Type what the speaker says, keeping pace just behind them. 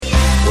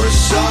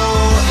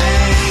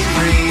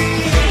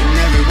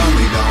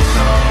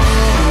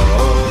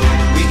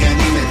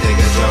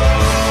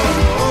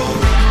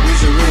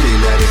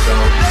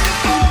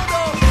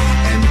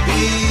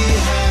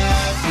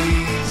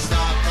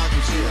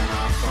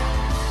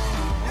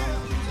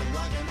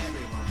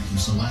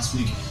So last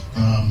week,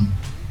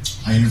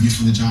 I interviewed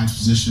for the Giants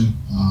position.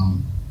 I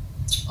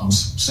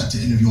was set to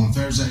interview on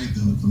Thursday,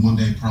 the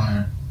Monday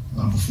prior.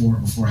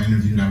 Before I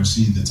interviewed, I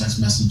received a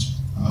text message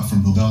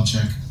from Bill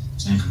Belichick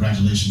saying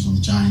congratulations on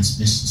the Giants,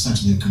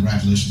 essentially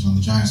congratulations on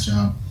the Giants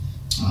job.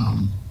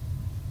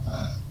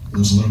 There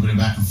was a little bit of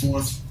back and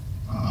forth.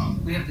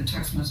 We have the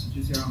text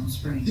messages here on the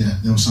screen. Yeah,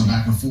 there was some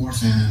back and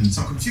forth and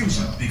some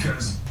confusion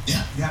because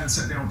you hadn't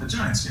sat down with the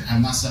Giants yet. I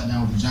have not sat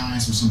down with the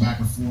Giants. There was some back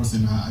and forth,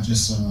 and I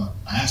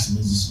asked him,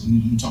 "Is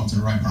you talking to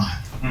the right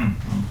Brian?"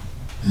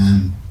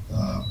 And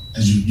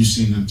as you've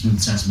seen through the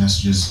text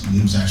messages,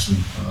 he was actually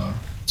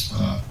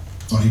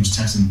thought he was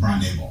texting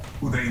Brian Daboll,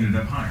 who they ended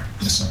up hiring.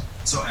 Yes, sir.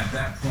 So at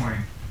that point,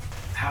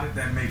 how did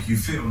that make you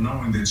feel,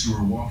 knowing that you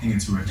were walking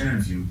into an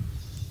interview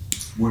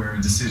where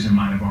a decision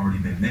might have already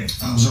been made?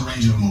 It was a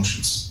range of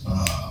emotions.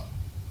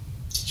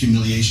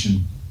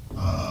 Humiliation.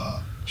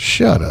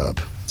 Shut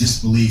up.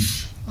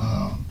 Disbelief.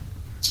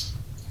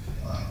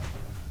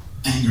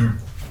 Anger.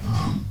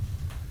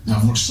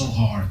 I've worked so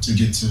hard to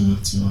get to.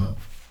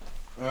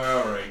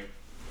 All right.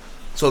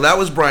 So that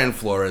was Brian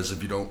Flores,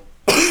 if you don't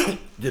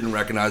didn't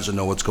recognize or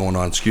know what's going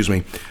on, excuse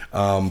me.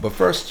 But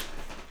first,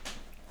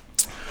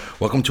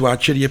 welcome to our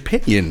Chitty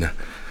Opinion.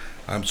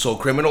 I'm So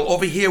Criminal.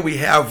 Over here we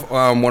have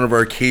one of our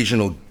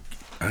occasional,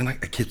 I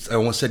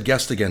almost said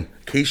guest again,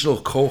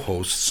 occasional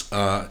co-hosts,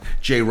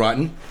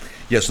 J.ROTTEN.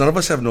 Yes, none of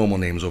us have normal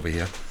names over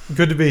here.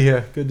 Good to be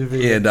here.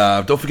 And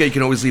don't forget, you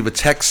can always leave a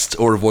text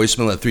or a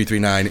voicemail at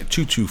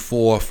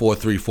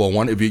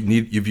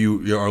 339-224-4341 if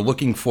you are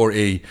looking for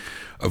a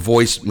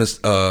voice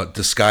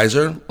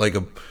disguiser, like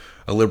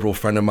a liberal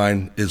friend of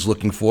mine is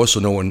looking for, so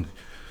no one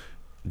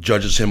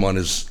judges him on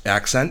his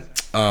accent.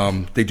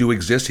 They do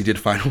exist. He did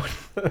find one.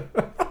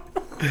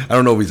 I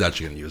don't know if he's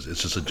actually going to use it.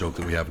 It's just a joke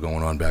that we have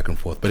going on back and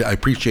forth. But I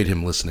appreciate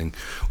him listening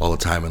all the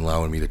time and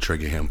allowing me to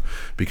trigger him,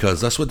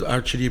 because that's what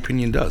our Chitty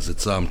Opinion does.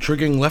 It's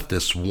triggering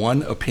leftists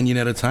one opinion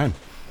at a time.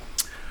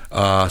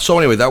 So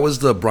anyway, that was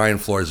the Brian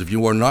Flores. If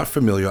you are not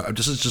familiar,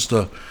 this is just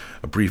a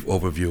brief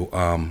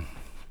overview.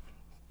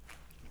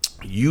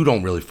 You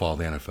don't really follow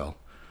the NFL.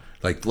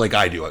 Like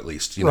I do, at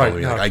least, you know. Right,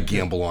 Like I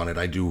gamble on it.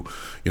 I do,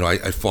 you know.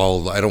 I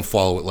follow. I don't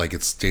follow it like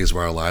it's Days of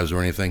Our Lives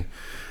or anything.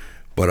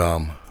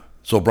 But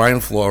so Brian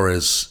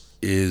Flores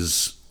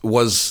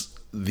was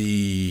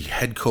the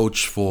head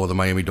coach for the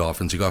Miami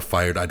Dolphins. He got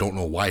fired. I don't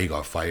know why he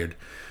got fired,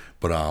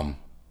 but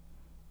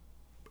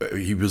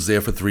he was there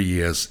for 3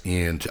 years,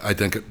 and I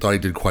thought he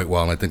did quite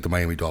well. And I think the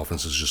Miami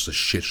Dolphins is just a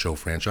shit show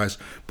franchise.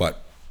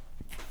 But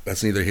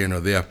that's neither here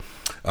nor there.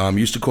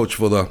 Used to coach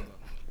for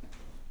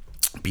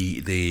be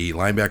the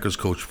linebackers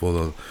coach for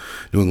the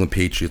New England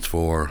Patriots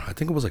for, I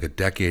think it was like a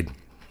decade.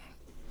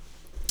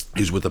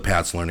 He's with the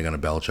Pats learning under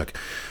Belichick.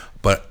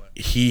 But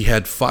he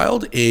had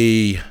filed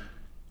I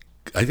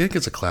think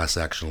it's a class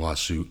action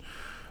lawsuit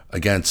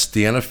against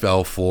the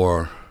NFL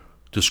for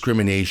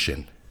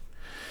discrimination.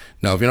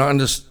 Now, if you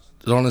don't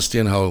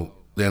understand how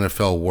the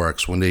NFL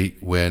works, when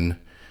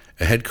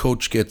a head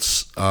coach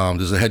gets,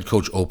 there's a head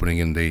coach opening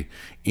and they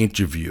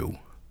interview,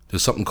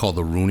 there's something called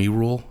the Rooney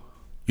Rule.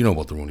 You know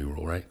about the Rooney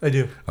Rule, right? I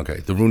do. Okay.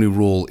 The Rooney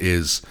Rule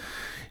is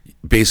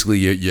basically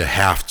you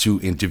have to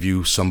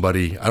interview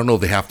somebody. I don't know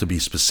if they have to be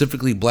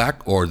specifically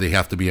black or they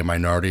have to be a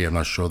minority. I'm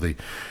not sure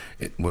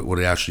what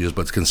it actually is,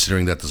 but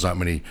considering that there's not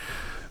many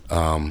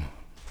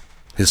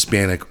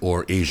Hispanic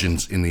or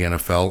Asians in the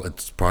NFL,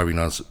 it's probably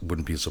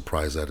wouldn't be a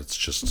surprise that it's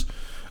just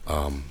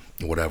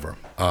whatever.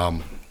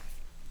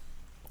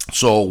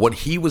 So what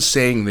he was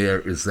saying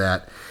there is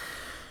that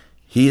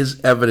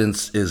his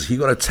evidence is he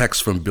got a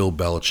text from Bill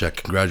Belichick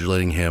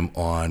congratulating him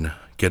on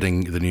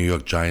getting the New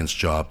York Giants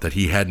job that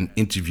he hadn't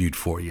interviewed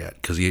for yet,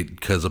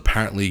 because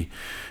apparently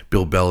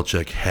Bill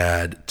Belichick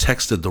had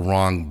texted the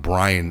wrong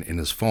Brian in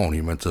his phone.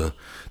 He meant to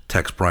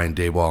text Brian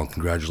Daboll and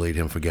congratulate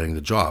him for getting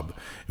the job,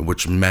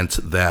 which meant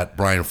that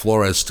Brian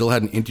Flores still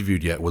hadn't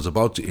interviewed yet, was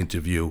about to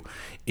interview,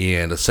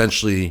 and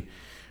essentially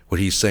what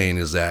he's saying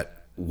is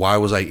that, why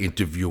was I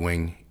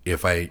interviewing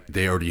if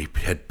they already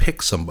had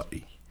picked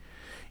somebody?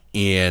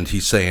 And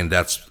he's saying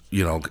that's,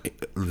 and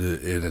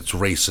it's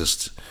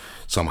racist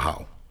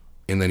somehow.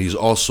 And then he's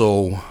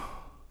also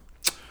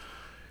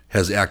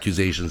has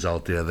accusations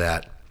out there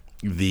that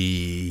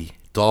the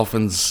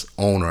Dolphins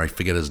owner, I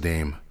forget his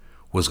name,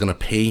 was going to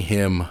pay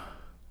him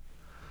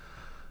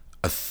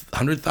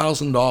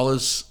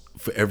 $100,000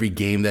 for every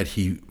game that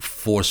he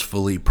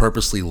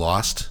purposely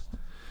lost,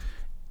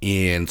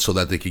 and so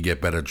that they could get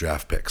better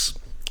draft picks,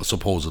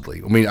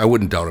 supposedly. I mean, I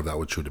wouldn't doubt if that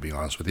were true, to be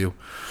honest with you.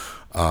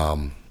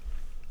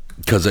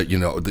 Because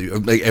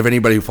if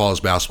anybody who follows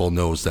basketball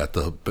knows that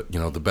the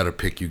better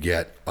pick you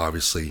get,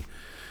 obviously,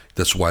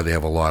 that's why they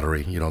have a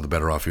lottery. The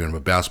better off you're in.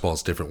 But basketball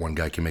is different. One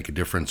guy can make a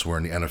difference. Where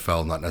in the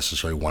NFL, not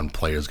necessarily one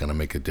player is going to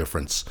make a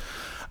difference.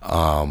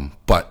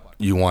 But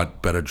you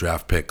want better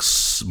draft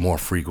picks more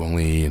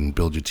frequently and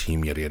build your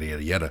team, yada yada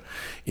yada yada.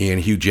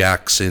 And Hugh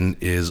Jackson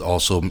is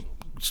also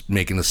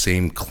making the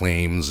same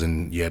claims,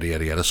 and yada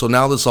yada yada. So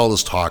now there's all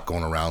this talk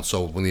going around.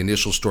 So when the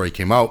initial story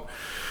came out,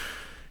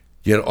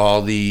 You had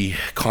all the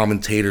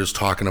commentators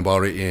talking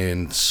about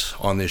it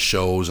on their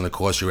shows, and of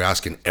course you're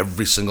asking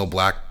every single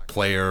black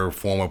player,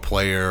 former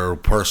player,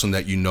 person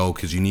that you know,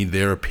 because you need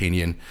their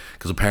opinion,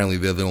 because apparently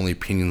they're the only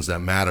opinions that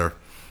matter.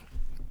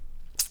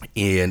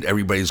 And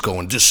everybody's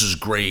going, "This is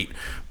great,"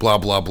 blah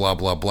blah blah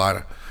blah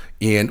blah,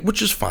 and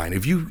which is fine.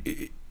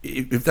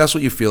 If that's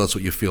what you feel, that's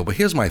what you feel. But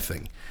here's my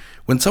thing: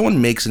 when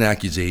someone makes an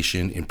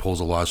accusation and pulls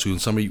a lawsuit,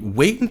 and somebody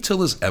wait until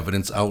there's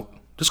evidence out.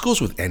 This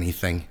goes with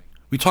anything.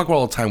 We talk about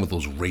all the time with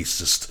those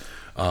racist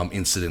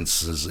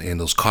incidences and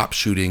those cop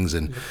shootings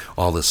and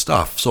all this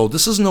stuff. So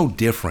this is no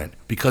different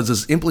because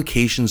there's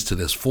implications to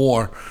this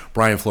for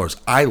Brian Flores.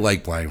 I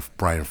like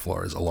Brian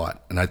Flores a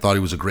lot, and I thought he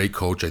was a great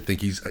coach. I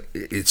think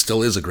it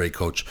still is a great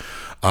coach.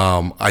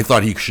 I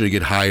thought he should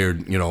get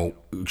hired,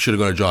 should have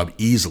got a job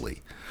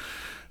easily.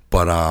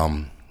 But,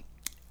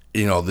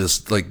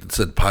 this, like I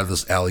said, part of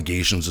this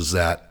allegations is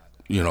that,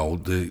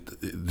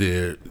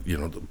 the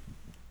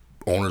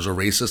owners are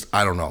racist.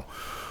 I don't know.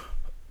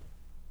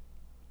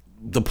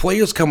 The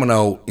players coming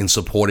out and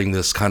supporting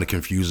this kind of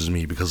confuses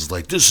me because it's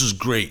like, this is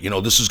great.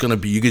 This is going to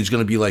be, you guys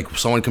going to be like,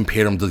 someone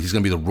compared him to, he's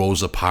going to be the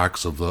Rosa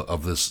Parks of the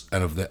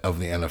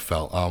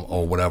NFL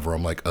or whatever.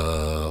 I'm like,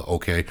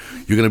 okay.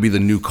 You're going to be the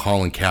new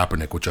Colin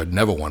Kaepernick, which I'd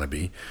never want to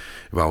be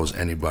if I was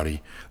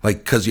anybody.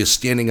 Like, because you're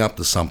standing up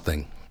to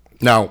something.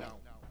 Now,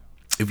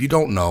 if you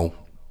don't know,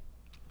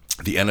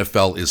 the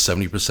NFL is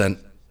 70%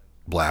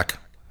 black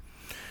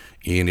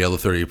and the other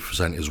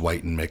 30% is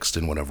white and mixed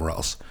and whatever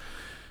else,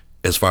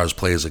 as far as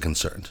players are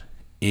concerned.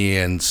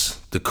 And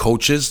the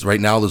coaches,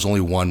 right now there's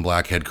only one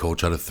black head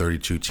coach out of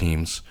 32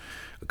 teams.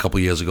 A couple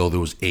of years ago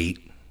there was 8.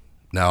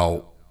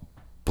 Now,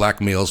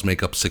 black males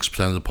make up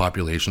 6% of the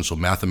population, so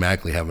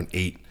mathematically having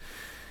 8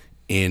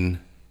 in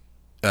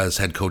as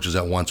head coaches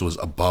at once was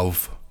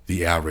above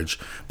the average.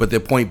 But their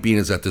point being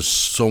is that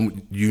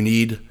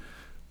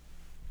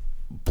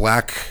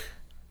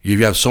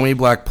you have so many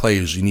black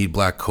players, you need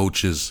black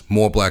coaches,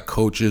 more black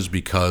coaches,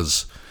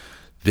 because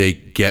they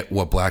get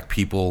what black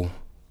people,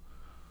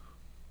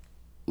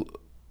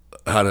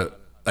 how to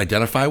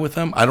identify with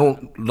them. That's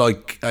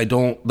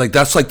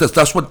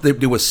what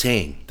they were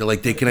saying. They're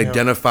like, they can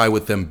identify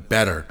with them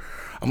better.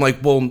 I'm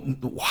like, well,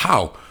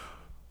 how?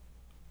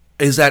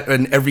 Is that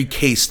an every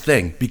case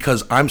thing?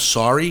 Because I'm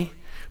sorry,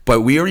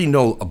 but we already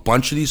know a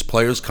bunch of these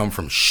players come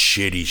from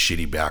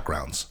shitty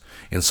backgrounds.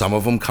 And some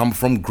of them come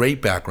from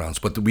great backgrounds.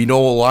 But we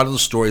know a lot of the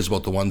stories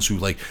about the ones who,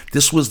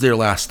 this was their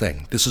last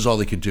thing. This is all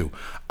they could do.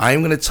 I'm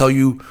going to tell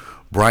you,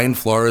 Brian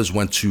Flores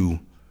went to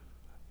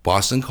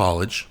Boston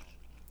College,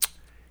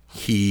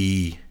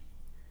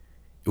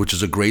 which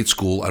is a great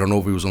school. I don't know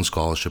if he was on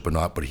scholarship or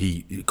not, but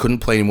he couldn't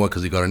play anymore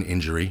because he got an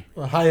injury.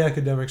 Well, high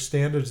academic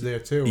standards there,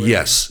 too.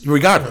 Yes,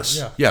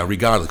 regardless. Yeah,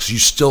 regardless.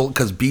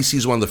 Because BC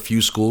is one of the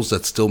few schools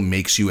that still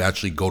makes you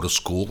actually go to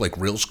school, like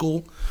real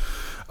school.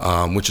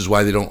 Which is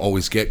why they don't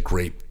always get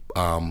great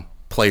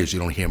players. You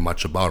don't hear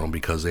much about them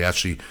because they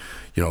actually,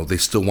 they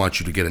still want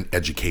you to get an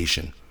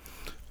education,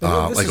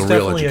 this is a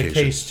real education. Definitely a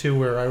case too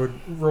where I would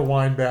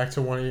rewind back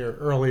to one of your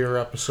earlier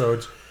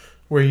episodes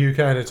where you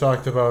kind of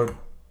talked about,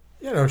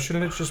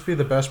 shouldn't it just be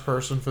the best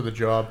person for the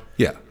job?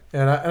 Yeah.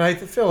 And I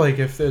feel like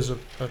if there's a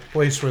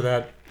place where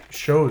that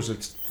shows,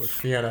 it's like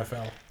the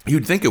NFL.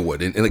 You'd think it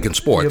would, in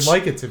sports. You'd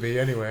like it to be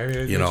anyway. I mean,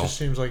 it just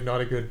seems like not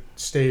a good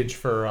stage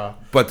for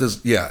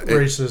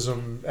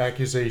racism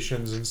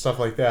accusations and stuff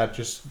like that.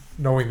 Just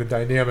knowing the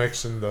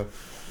dynamics and the,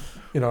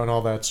 and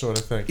all that sort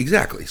of thing.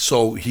 Exactly.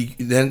 So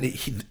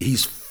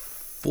he's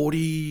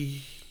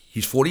 40.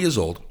 He's 40 years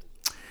old.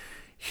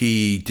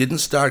 He didn't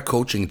start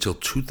coaching until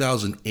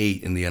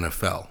 2008 in the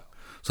NFL.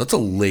 So that's a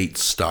late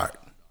start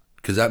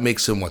because that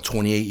makes him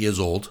 28 years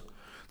old.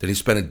 Then he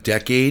spent a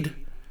decade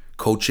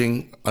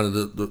coaching under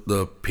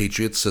the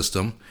Patriots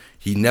system.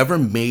 He never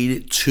made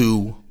it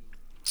to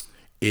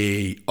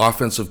a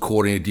offensive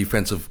coordinator,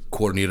 defensive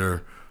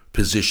coordinator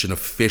position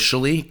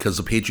officially because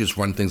the Patriots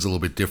run things a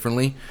little bit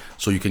differently.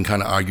 So you can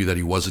kind of argue that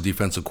he was a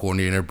defensive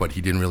coordinator, but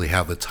he didn't really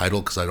have the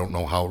title because I don't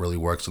know how it really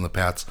works in the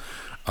Pats.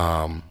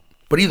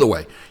 But either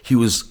way, he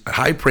was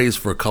high praise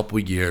for a couple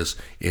of years,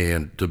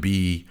 and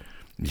he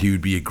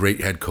would be a great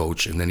head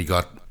coach, and then he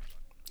got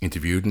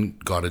interviewed and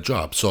got a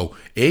job. So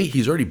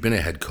he's already been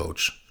a head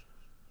coach.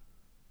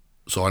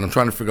 So I'm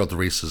trying to figure out the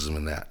racism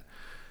in that.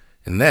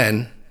 And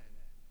then,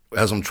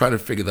 as I'm trying to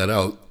figure that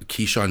out,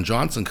 Keyshawn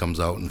Johnson comes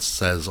out and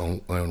says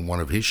on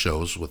one of his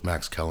shows with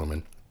Max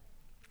Kellerman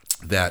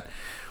that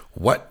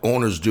what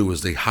owners do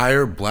is they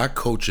hire black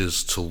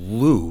coaches to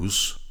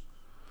lose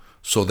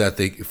so that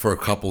for a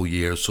couple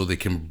years, so they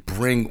can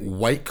bring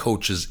white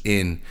coaches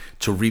in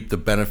to reap the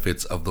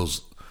benefits of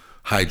those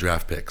high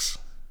draft picks.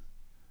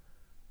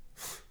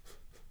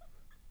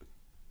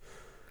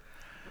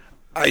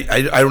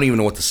 I don't even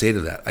know what to say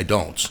to that. I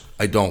don't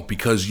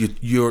because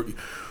you're.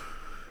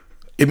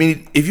 I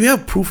mean, if you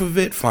have proof of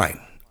it, fine.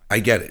 I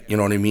get it. You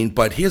know what I mean?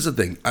 But here's the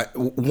thing.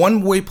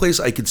 One place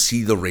I could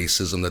see the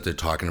racism that they're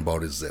talking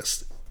about is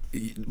this.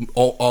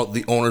 All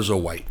the owners are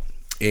white.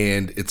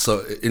 And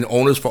in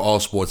owners for all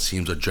sports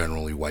teams are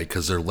generally white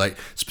because they're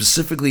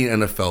specifically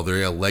in NFL,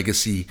 they're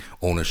legacy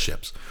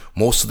ownerships.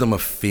 Most of them are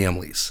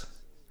families.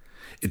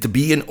 To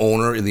be an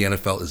owner in the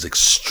NFL is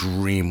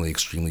extremely,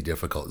 extremely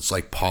difficult. It's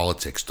like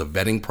politics. The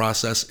vetting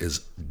process is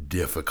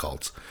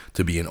difficult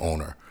to be an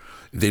owner.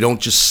 They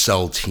don't just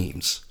sell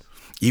teams.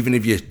 Even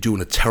if you're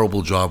doing a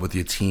terrible job with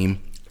your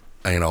team,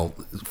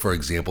 for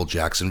example,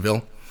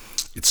 Jacksonville,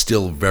 it's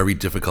still very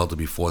difficult to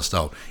be forced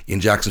out. In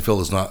Jacksonville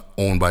is not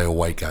owned by a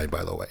white guy,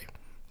 by the way,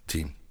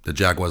 team. The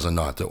Jaguars are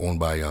not. They're owned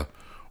by,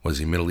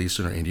 Middle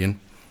Eastern or Indian?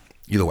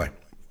 Either way.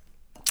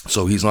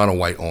 So he's not a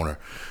white owner.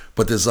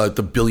 But there's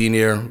the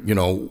billionaire,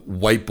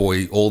 white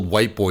boy, old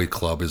white boy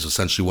club is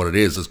essentially what it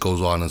is. This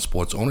goes on in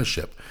sports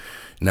ownership.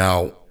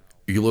 Now,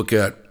 you look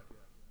at,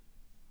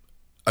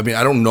 I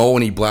don't know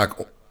any black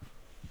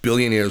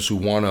billionaires who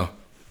want to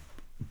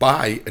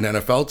buy an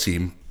NFL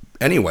team.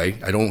 Anyway,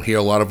 I don't hear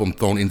a lot of them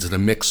thrown into the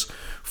mix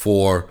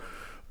for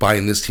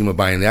buying this team or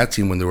buying that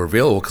team when they're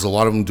available because a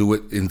lot of them do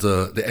it into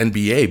the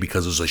NBA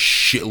because there's a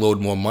shitload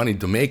more money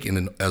to make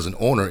as an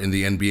owner in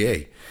the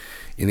NBA.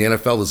 In the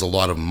NFL, there's a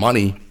lot of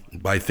money,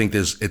 but I think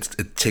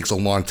it takes a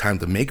long time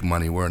to make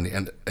money, where in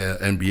the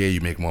NBA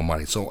you make more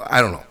money. So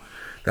I don't know.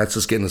 That's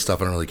just getting the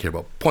stuff I don't really care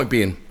about. Point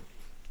being,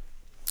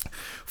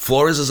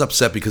 Flores is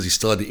upset because he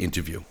still had the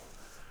interview.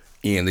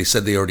 And they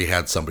said they already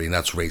had somebody, and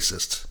that's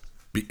racist.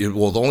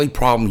 Well, the only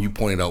problem you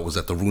pointed out was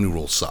that the Rooney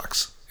Rule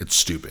sucks. It's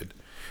stupid.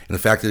 And the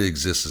fact that it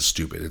exists is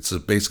stupid. It's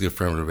basically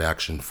affirmative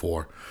action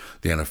for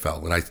the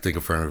NFL. And I think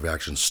affirmative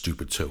action is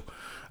stupid too,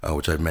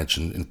 which I've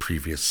mentioned in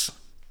previous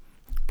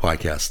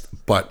podcasts.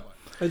 But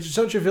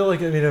don't you feel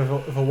like,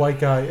 if a white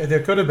guy,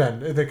 there could have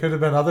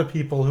been other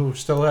people who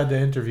still had to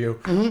interview,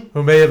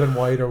 who may have been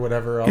white or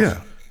whatever else.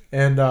 Yeah.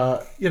 And,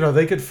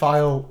 they could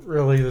file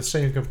really the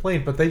same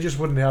complaint, but they just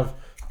wouldn't have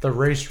the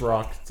race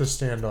rock to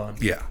stand on.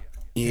 Yeah.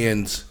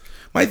 And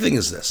my thing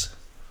is this.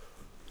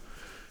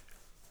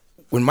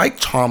 When Mike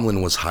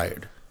Tomlin was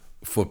hired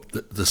for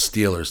the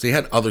Steelers, they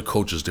had other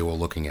coaches they were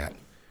looking at.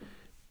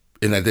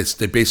 And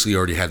they basically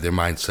already had their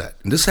mindset.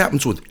 And this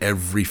happens with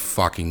every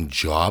fucking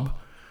job,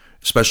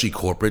 especially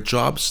corporate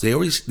jobs. They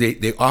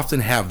often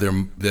have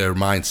their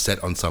mind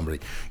set on somebody.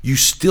 You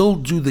still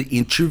do the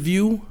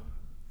interview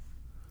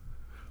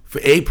for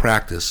A,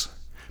 practice.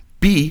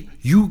 B,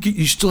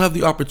 you still have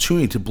the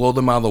opportunity to blow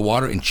them out of the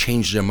water and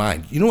change their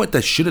mind. You know what they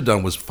should have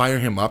done was fire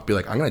him up, be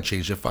like, I'm going to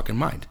change their fucking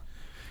mind.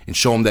 And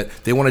show them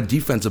that they want a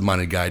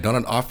defensive-minded guy, not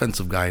an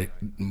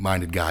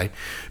offensive-minded guy,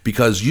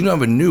 because you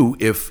never knew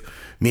if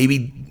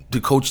maybe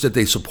the coach that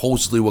they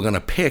supposedly were going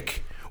to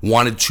pick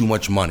wanted too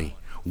much money,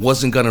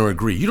 wasn't going to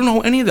agree. You don't know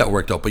how any of that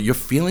worked out, but your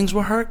feelings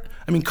were hurt?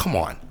 Come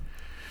on.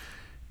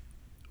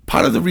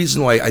 Part of the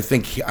reason why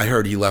I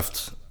heard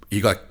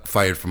he got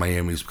fired from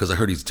Miami is because I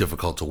heard he's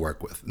difficult to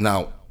work with.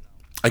 Now,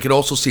 I could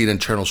also see an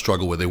internal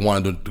struggle where they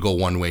wanted to go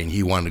one way and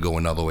he wanted to go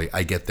another way.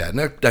 I get that. And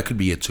that could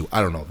be it too.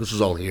 I don't know. This is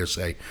all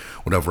hearsay,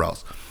 whatever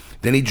else.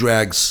 Then he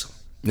drags,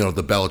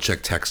 the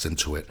Belichick text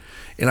into it.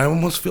 And I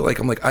almost feel like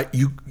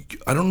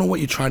I don't know what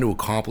you're trying to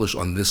accomplish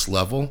on this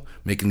level,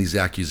 making these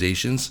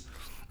accusations.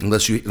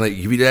 Unless if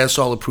you had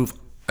solid proof,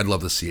 I'd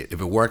love to see it.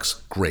 If it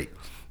works, great.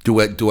 Do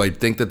I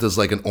think that there's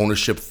like an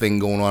ownership thing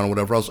going on or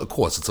whatever else? Of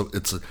course,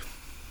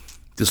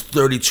 there's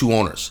 32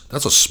 owners.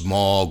 That's a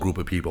small group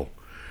of people.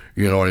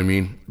 You know what I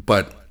mean?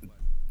 But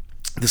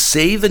to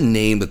say the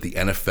name that the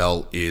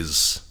NFL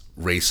is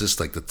racist,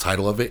 like the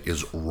title of it,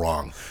 is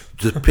wrong.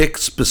 To pick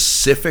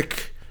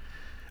specific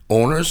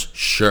owners,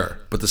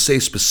 sure. But to say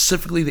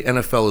specifically the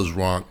NFL is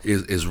wrong,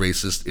 is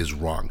racist, is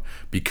wrong.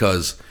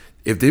 Because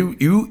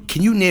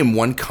can you name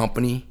one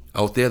company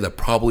out there that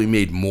probably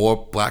made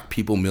more black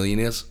people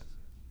millionaires?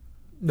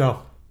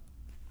 No.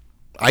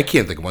 I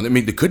can't think of one.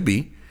 There could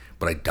be,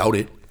 but I doubt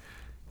it.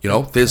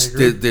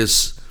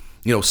 There's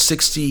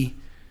 60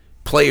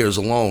 players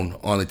alone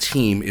on a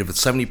team. If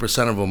it's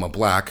 70% of them are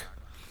black,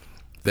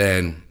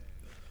 then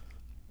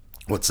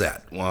what's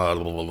that?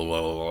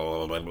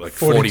 Like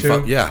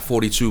 45. Yeah,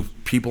 42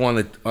 people on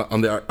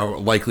the are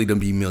likely to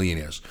be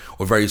millionaires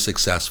or very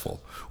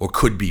successful or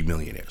could be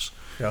millionaires.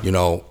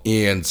 Yeah.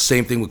 And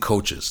same thing with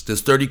coaches.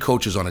 There's 30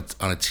 coaches on a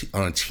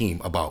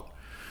team about,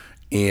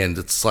 and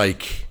it's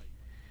like,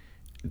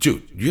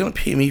 dude, you're gonna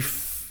pay me,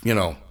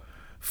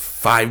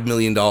 $5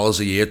 million a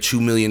year, $2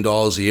 million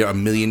a year,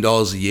 $1 million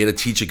a year to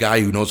teach a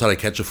guy who knows how to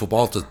catch a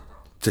football to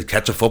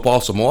catch a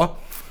football some more?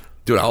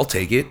 Dude, I'll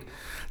take it.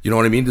 You know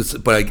what I mean?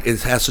 But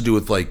it has to do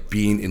with like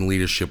being in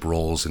leadership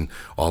roles and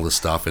all this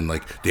stuff, and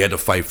like they had to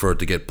fight for it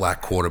to get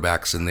black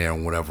quarterbacks in there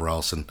and whatever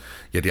else. And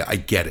yeah, I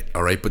get it.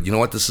 All right, but you know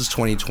what? This is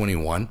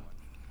 2021.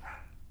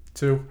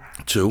 Two?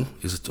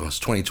 Is it? Oh, it's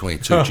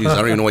 2022. Jeez, I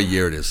don't even know what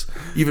year it is.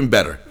 Even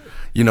better.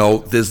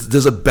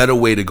 There's a better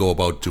way to go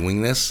about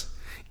doing this.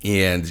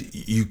 And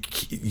you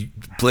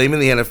blaming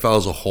the NFL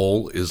as a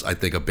whole is, I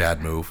think, a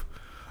bad move.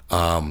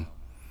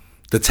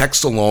 The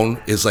text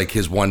alone is like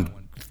his one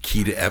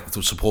key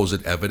to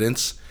supposed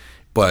evidence,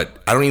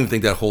 but I don't even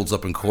think that holds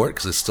up in court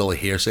because it's still a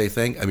hearsay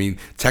thing.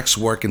 Texts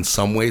work in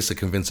some ways to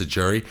convince a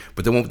jury,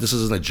 but this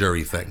isn't a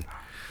jury thing.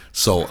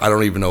 So I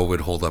don't even know if it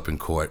would hold up in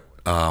court.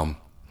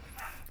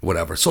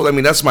 Whatever. So I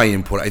mean, that's my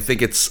input. I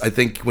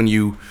think when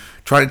you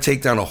try to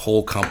take down a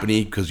whole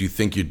company because you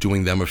think you're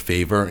doing them a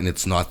favor and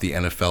it's not the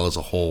NFL as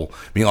a whole.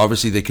 I mean,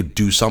 obviously they could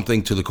do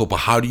something to the code, but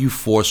how do you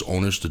force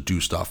owners to do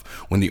stuff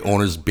when the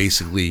owners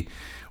basically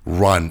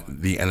run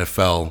the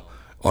NFL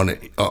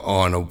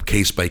on a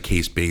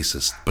case-by-case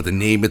basis? But the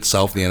name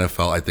itself, the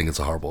NFL, I think it's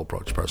a horrible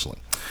approach, personally.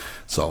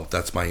 So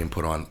that's my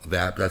input on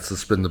that. That's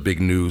just been the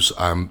big news.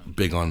 I'm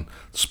big on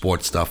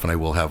sports stuff, and I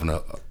will have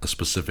a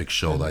specific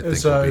show that I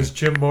think will be. As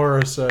Jim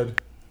Morris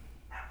said,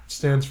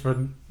 stands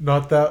for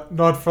not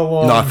for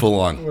long. Not for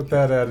long. With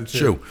that attitude.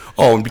 True.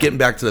 Oh, and getting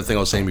back to the thing I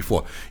was saying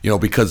before,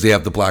 because they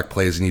have the black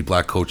players, you need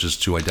black coaches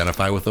to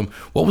identify with them.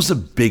 What was the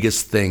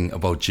biggest thing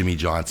about Jimmy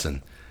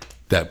Johnson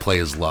that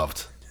players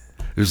loved?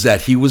 It was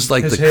that he was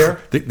like his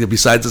hair?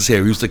 Besides his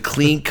hair, he was the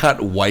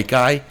clean-cut white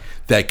guy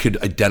that could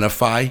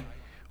identify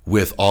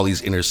with all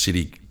these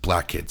inner-city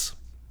black kids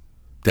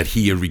that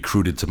he had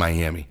recruited to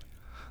Miami.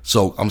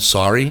 So I'm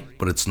sorry,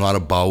 but it's not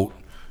about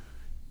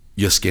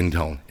your skin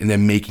tone, and they're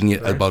making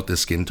it about the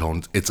skin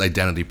tone. It's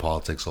identity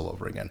politics all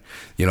over again.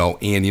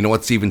 And you know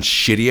what's even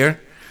shittier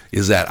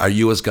is that our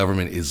U.S.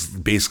 government is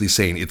basically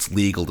saying it's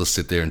legal to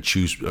sit there and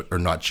choose or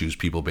not choose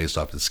people based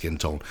off the skin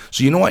tone.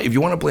 So you know what? If you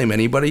want to blame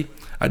anybody,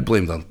 I'd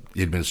blame the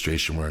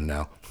administration we're in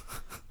now.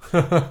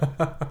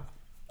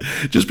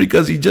 Just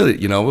because he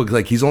did it,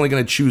 like he's only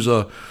going to choose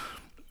a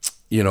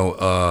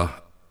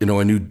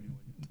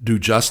new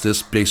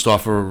justice based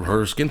off of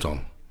her skin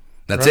tone.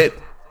 That's it.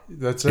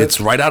 That's it. It's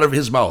right out of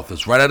his mouth.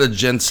 It's right out of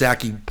Jen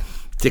Psaki,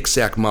 Dick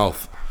Sack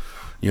mouth.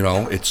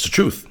 It's the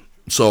truth.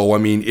 So, I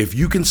mean, if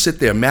you can sit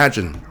there,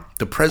 imagine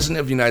the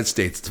President of the United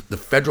States, the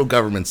federal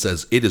government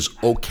says it is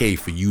okay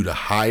for you to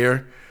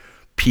hire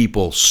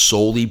people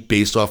solely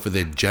based off of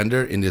their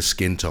gender and their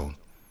skin tone.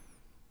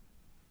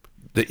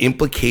 The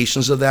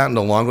implications of that in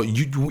the long run,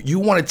 you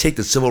want to take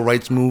the civil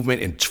rights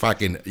movement and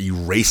fucking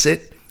erase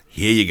it?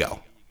 Here you go.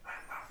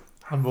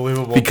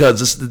 Unbelievable.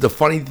 Because the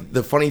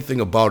funny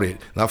thing about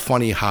it, not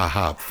funny,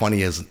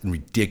 funny as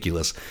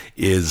ridiculous,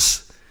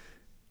 is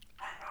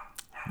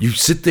you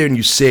sit there and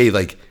you say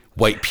like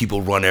white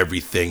people run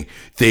everything.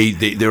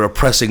 They're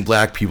oppressing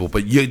black people,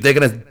 but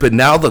But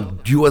now the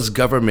U.S.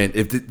 government,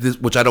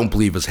 which I don't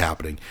believe is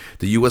happening,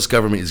 the U.S.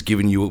 government is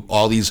giving you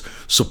all these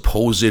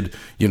supposed,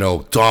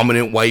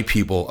 dominant white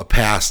people a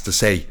pass to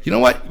say, you know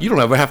what, you don't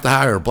ever have to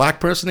hire a black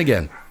person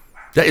again.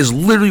 That is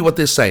literally what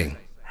they're saying.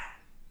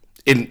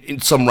 In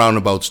some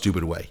roundabout,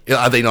 stupid way.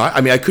 Are they not?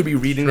 I mean, I could be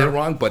reading that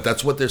wrong, but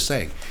that's what they're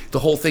saying. The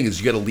whole thing is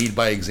you got to lead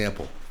by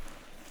example.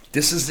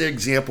 This is the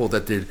example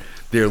that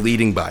they're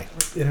leading by.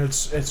 And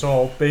it's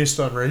all based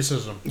on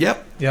racism.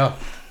 Yep. Yeah.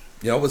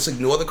 Let's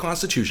ignore the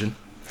Constitution.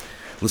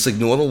 Let's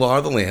ignore the law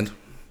of the land,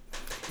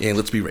 and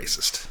let's be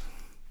racist.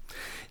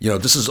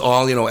 This is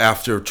all,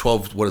 after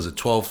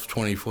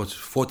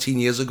 14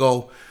 years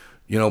ago,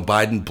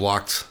 Biden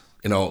blocked,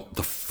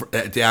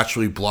 they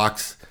actually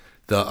blocked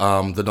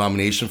the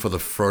nomination for the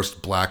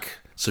first black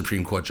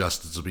Supreme Court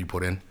justice to be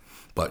put in.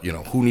 But,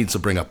 who needs to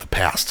bring up the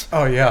past?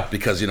 Oh, yeah.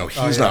 Because, he's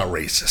not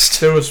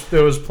racist.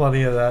 There was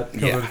plenty of that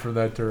coming from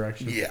that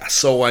direction. Yeah.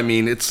 So, I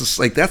mean, it's just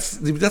like that's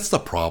the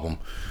problem.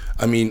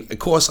 I mean, of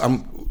course,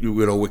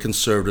 we're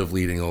conservative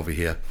leading over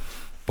here.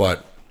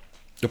 But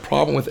the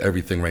problem with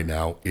everything right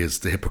now is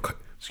the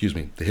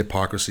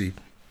hypocrisy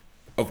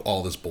of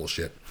all this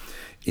bullshit.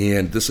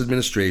 And this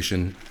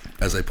administration,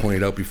 as I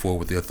pointed out before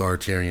with the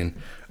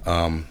authoritarian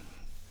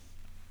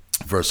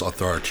versus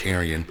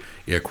authoritarian,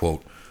 air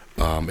quote,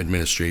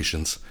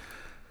 administrations,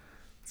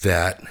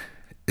 that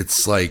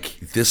it's like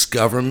this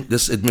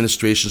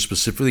administration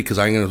specifically, because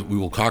we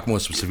will talk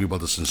more specifically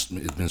about this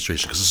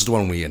administration because this is the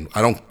one we're in.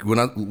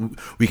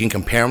 We can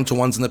compare them to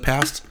ones in the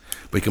past,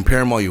 but you compare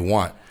them all you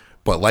want,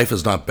 but life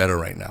is not better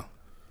right now.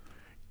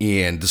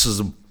 And this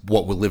is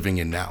what we're living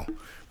in now.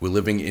 We're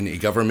living in a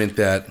government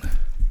that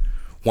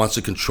wants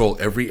to control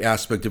every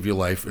aspect of your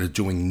life and is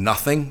doing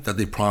nothing that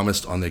they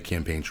promised on their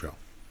campaign trail.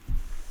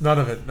 None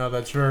of it. No,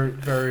 that's very,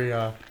 very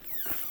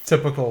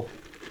typical.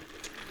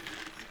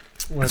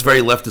 It's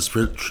very leftist.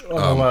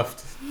 On the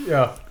left,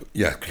 yeah.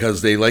 Yeah,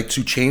 because they like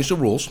to change the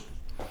rules,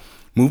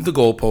 move the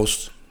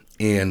goalposts,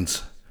 and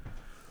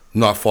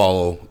not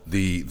follow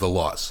the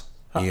laws.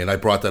 And I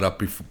brought that up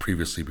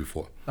previously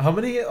before. How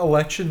many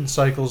election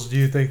cycles do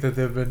you think that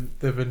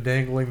they've been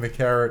dangling the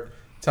carrot,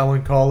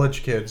 telling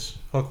college kids,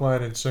 hook,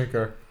 line, and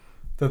sinker,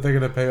 that they're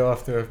going to pay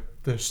off their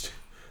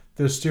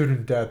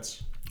student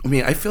debts? I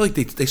mean, I feel like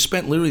they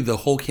spent literally the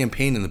whole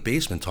campaign in the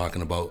basement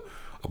talking about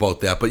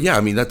that. But yeah,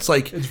 I mean, that's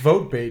like... It's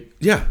vote bait.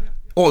 Yeah.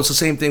 Oh, it's the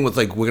same thing with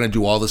like, we're going to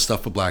do all this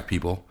stuff for black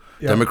people.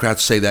 Yep.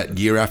 Democrats say that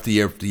year after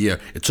year after year.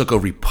 It took a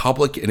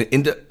Republican...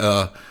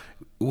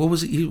 what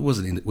was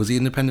it? Was he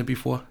independent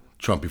before?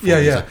 Trump before?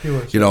 Yeah, he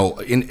was.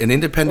 An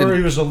independent... Or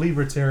he was a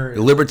libertarian.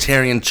 A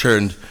libertarian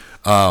turned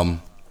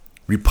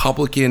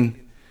Republican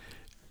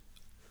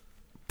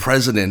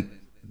president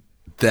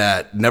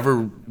that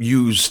never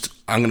used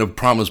I'm going to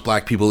promise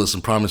black people this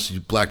and promise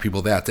black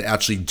people that, to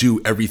actually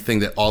do everything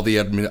that all the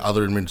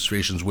other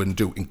administrations wouldn't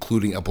do,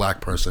 including a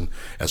black person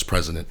as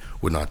president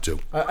would not do.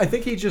 I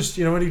think he just,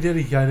 what he did?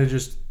 He kind of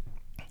just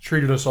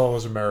treated us all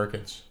as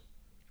Americans.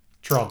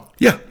 Trump.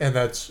 Yeah. And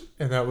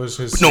that was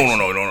his... No.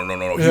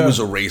 He was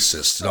a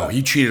racist. No,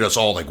 he treated us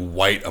all like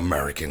white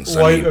Americans.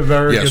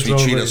 Americans. Yes,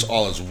 we treat us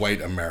all as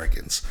white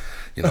Americans.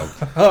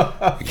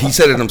 He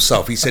said it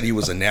himself. He said he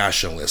was a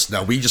nationalist.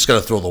 Now we just got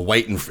to throw the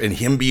white in, and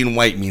him being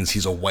white means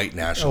he's a white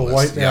nationalist. A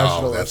white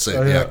nationalist. That's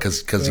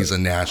it. Because he's a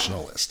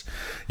nationalist.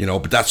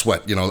 But that's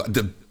what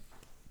the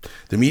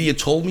media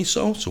told me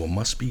so it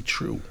must be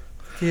true.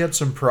 He had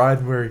some pride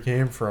in where he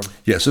came from.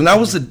 Yes, and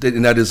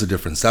that is the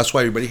difference. That's why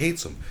everybody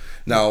hates him.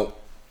 Now,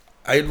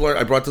 I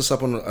brought this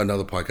up on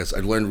another podcast.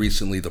 I learned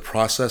recently the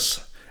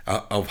process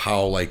of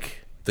how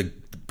the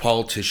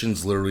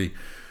politicians literally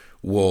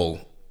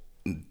will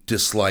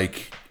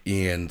dislike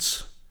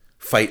and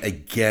fight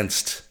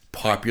against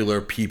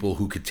popular people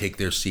who could take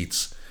their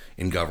seats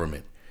in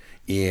government.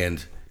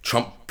 And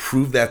Trump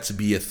proved that to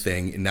be a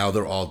thing, and now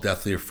they're all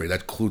deathly afraid.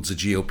 That includes the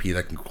GOP,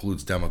 that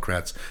includes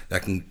Democrats,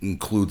 that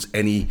includes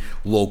any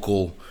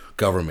local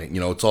government.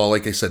 It's all,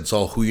 like I said, it's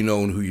all who you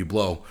know and who you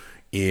blow.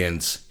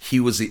 And he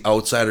was the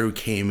outsider who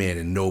came in,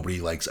 and nobody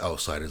likes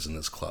outsiders in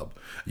this club.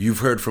 You've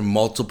heard from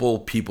multiple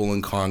people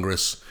in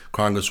Congress,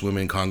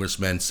 congresswomen,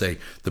 congressmen, say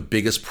the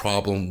biggest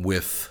problem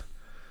with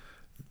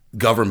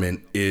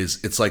government is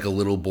it's like a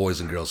little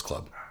boys and girls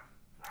club.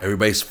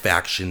 Everybody's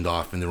factioned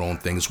off in their own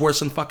thing. It's worse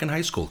than fucking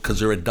high school because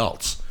they're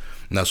adults.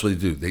 And that's what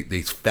they do.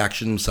 They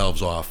faction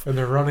themselves off. And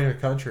they're running a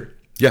country.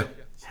 Yeah.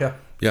 Yeah.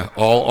 Yeah.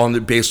 All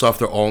based off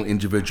their own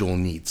individual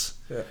needs.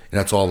 Yeah. And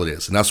that's all it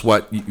is. And that's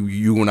what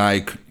you and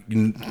I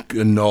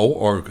know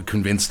or are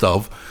convinced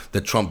of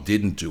that Trump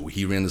didn't do.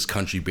 He ran this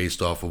country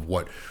based off of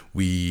what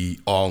we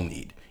all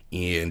need.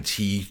 And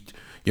he,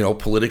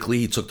 politically,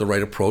 he took the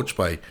right approach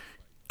by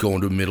going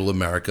to middle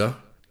America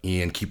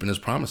and keeping his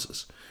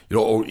promises.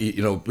 And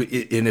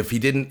if he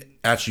didn't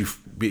actually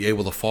be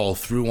able to follow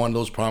through on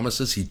those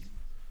promises, he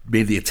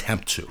made the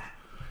attempt to,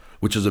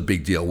 which is a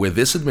big deal. Where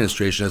this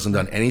administration hasn't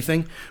done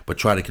anything but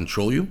try to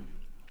control you.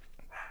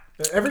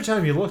 Every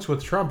time you looked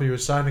with Trump, he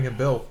was signing a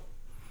bill.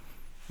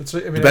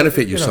 To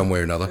benefit you some way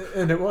or another.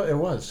 And it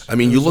was. I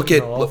mean, you look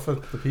at all for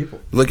the people.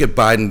 Look at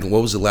Biden.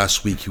 What was it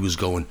last week? He was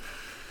going,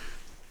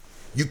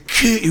 you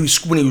can't.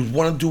 When he was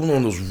doing one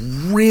of those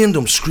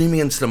random screaming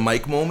into the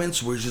mic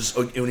moments where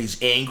when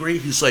he's angry,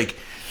 he's like,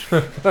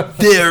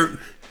 your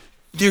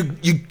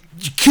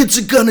kids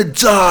are gonna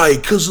die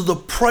because of the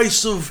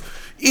price of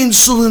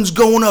insulin's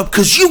going up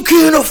because you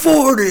can't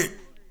afford it.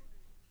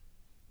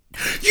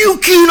 You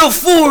can't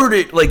afford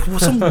it. Like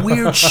some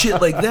weird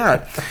shit like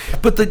that.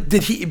 But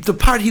the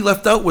part he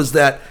left out was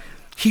that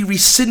he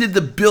rescinded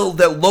the bill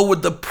that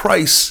lowered the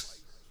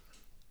price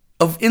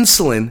of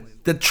insulin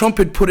that Trump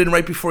had put in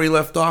right before he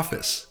left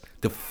office.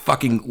 The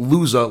fucking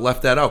loser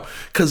left that out.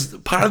 Because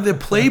part of their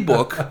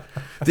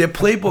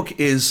playbook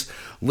is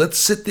let's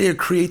sit there,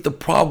 create the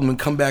problem, and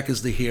come back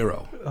as the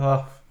hero.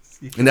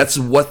 And that's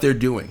what they're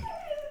doing.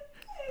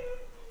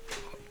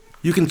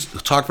 You can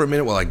talk for a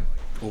minute while I...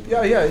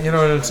 Yeah.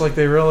 It's like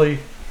they really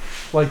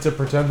like to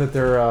pretend that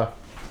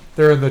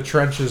they're in the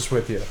trenches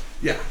with you.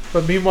 Yeah.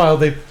 But meanwhile,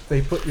 they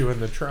put you in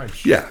the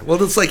trench. Yeah.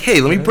 Well, it's like, hey,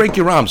 let me break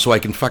your arm so I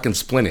can fucking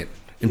splint it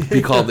and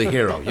be called the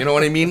hero. You know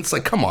what I mean? It's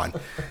like, come on.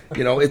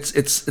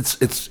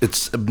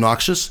 It's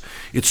obnoxious,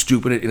 it's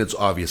stupid, and it's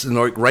obvious. And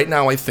right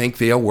now, I think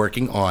they are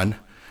working on,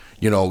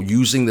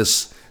 using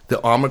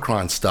the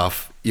Omicron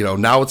stuff.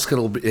 Now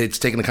it's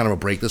taken a kind of a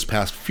break this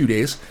past few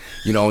days.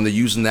 And they're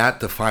using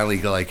that to finally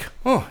go like,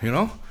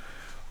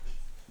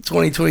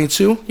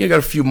 2022, you got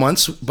a few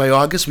months. By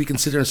August, we can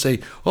sit there and say,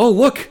 oh,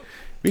 look,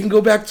 we can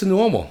go back to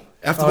normal.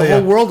 After the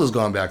whole world has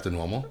gone back to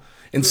normal.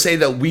 And say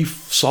that we've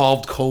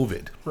solved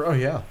COVID. Oh,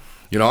 yeah.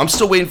 I'm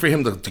still waiting for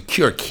him to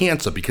cure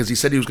cancer because he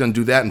said he was going to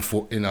do that in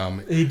 4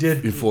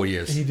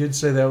 years. He did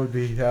say that would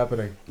be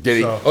happening.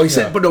 Did he? He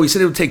said, but no, he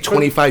said it would take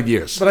 25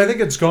 years. But I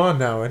think it's gone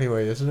now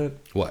anyway, isn't it?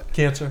 What?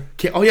 Cancer.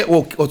 Oh yeah,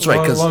 well that's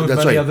right. Because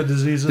that's right. Other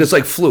diseases. It's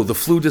like flu. The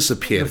flu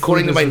disappeared.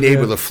 According to my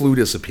neighbor, the flu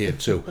disappeared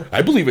too.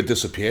 I believe it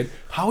disappeared.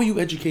 How are you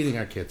educating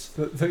our kids?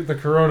 The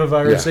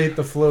coronavirus ate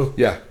the flu.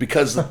 Yeah,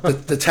 because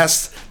the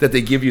test that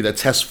they give you, the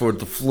test for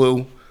the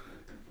flu,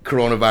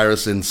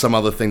 coronavirus, and some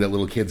other thing that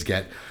little kids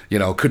get,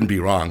 couldn't be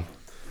wrong.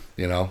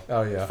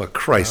 Oh yeah. For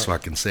Christ's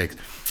fucking sake.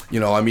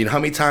 How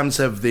many times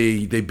have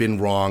they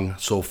been wrong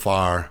so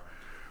far?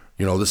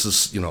 This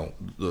is,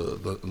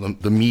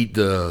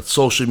 the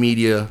social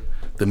media,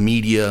 the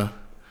media.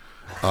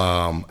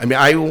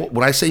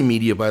 When I say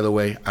media, by the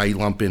way, I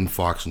lump in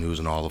Fox News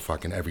and all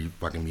the every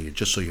fucking media,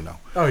 just so you know.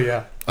 Oh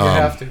yeah.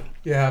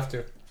 You have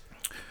to.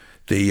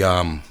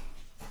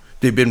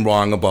 They've been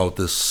wrong about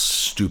this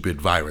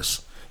stupid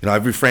virus.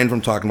 I've refrained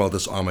from talking about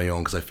this on my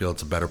own because I feel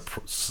it's a better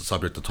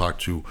subject to talk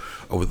to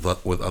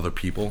with other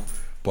people.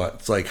 But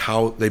it's like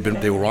how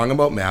they were wrong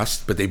about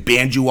masks, but they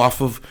banned you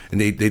off of, and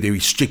they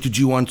restricted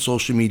you on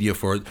social media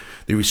for it.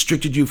 They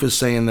restricted you for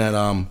saying that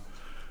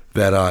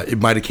that it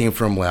might have came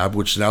from a lab,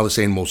 which now they're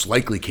saying most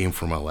likely came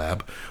from a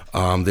lab.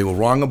 They were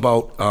wrong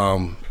about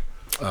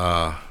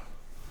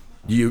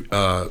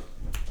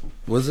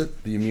was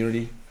it the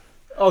immunity?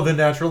 Oh, the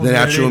natural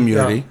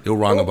immunity. Yeah. They were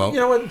wrong about. You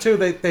know what? Too,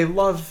 they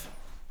love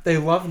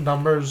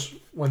numbers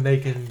when they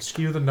can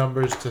skew the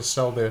numbers to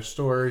sell their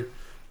story,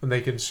 when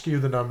they can skew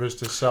the numbers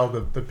to sell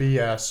the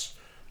BS,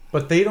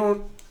 but they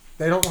don't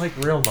like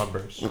real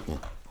numbers. Mm-mm.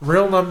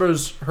 Real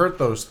numbers hurt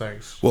those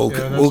things. Well,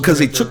 because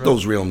they took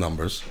those real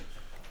numbers,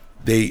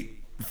 they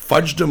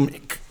fudged them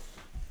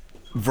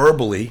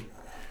verbally,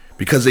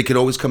 because they could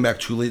always come back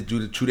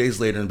 2 days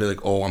later and be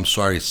like, "Oh, I'm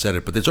sorry, I said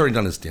it," but it's already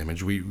done its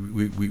damage. We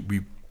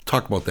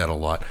talk about that a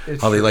lot.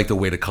 It's how true. They like to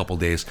wait a couple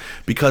days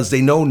because they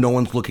know no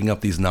one's looking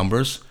up these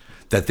numbers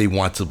that they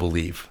want to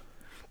believe.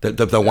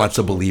 That wants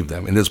to believe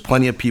them, and there's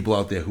plenty of people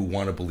out there who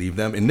want to believe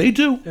them, and they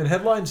do. And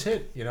headlines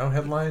hit,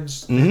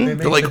 headlines. Mm-hmm.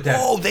 They're like,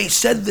 "Oh, they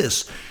said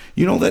this."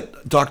 You know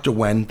that Dr.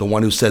 Wen, the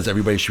one who says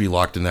everybody should be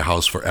locked in their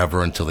house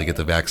forever until they get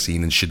the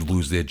vaccine and should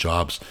lose their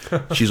jobs.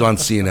 She's on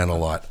CNN a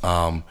lot.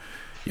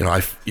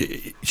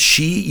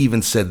 She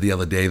even said the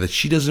other day that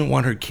she doesn't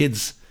want her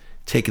kids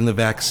taking the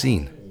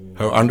vaccine.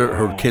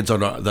 Her kids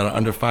that are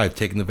under 5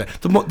 taking the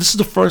vaccine. This is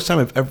the first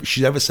time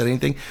she's ever said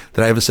anything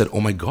that I ever said, "Oh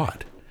my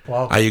God."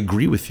 Wow. I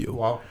agree with you.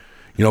 Wow.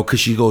 Because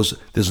she goes,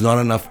 there's not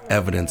enough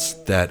evidence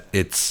that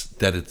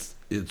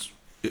it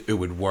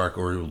would work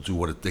or it'll do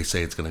what they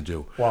say it's going to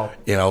do. Wow.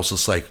 And I was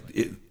just like,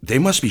 they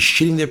must be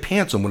shitting their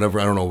pants on whatever,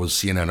 I don't know, it was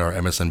CNN or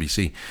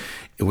MSNBC,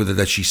 whether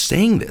that she's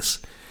saying this,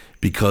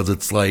 because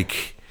it's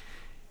like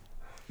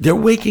they're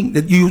waking.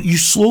 You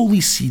slowly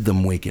see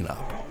them waking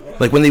up.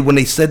 Like when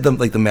they said them,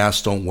 like the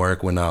masks don't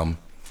work, when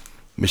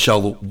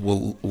Michelle,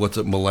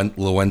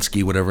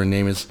 Lewinsky, whatever her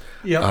name is,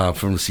 yep.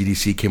 From the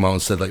CDC came out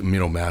and said, like,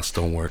 masks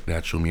don't work,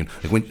 natural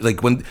immunity.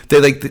 When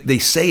they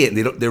say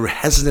it, they're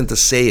hesitant to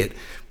say it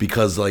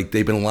because like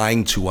they've been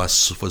lying to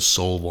us for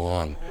so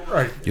long.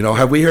 Right.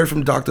 Have we heard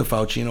from Dr.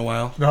 Fauci in a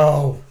while?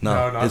 No.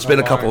 It's been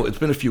It's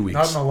been a few weeks.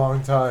 Not in a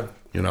long time.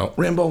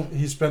 Rambo.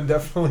 He's been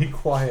definitely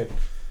quiet.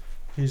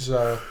 He's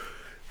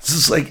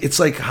It's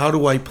like how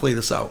do I play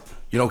this out?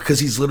 Because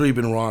he's literally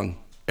been wrong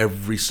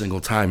every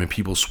single time, and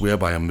people swear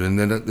by him. And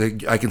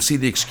then I can see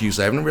the excuse.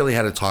 I haven't really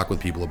had a talk with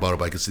people about it,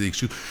 but I can see the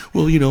excuse.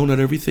 Well, not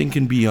everything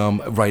can be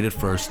right at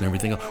first and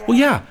everything else. Well,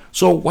 yeah.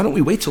 So why don't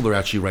we wait till they're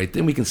actually right?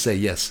 Then we can say,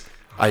 yes,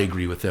 I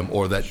agree with him,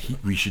 or that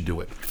we should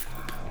do it.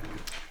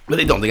 But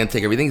they don't. They're going to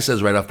take everything he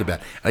says right off the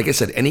bat. Like I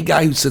said, any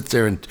guy who sits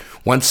there and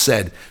once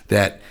said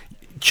that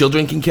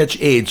children can catch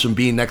AIDS from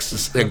being next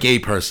to a gay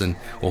person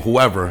or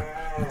whoever,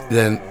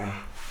 then...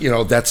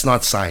 that's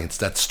not science.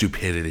 That's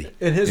stupidity.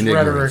 And his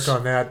rhetoric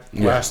on that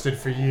lasted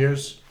for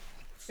years.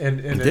 And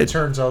it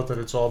turns out that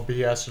it's all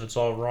BS and it's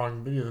all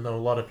wrong, even though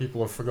a lot of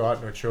people have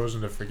forgotten or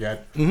chosen to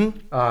forget.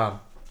 Mm-hmm.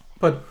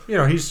 But,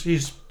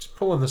 he's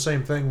pulling the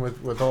same thing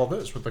with all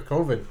this, with the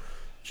COVID.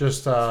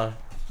 Just,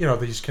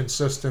 these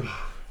consistent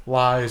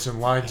lies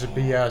and lines of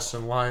BS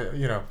and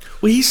Well,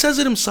 he says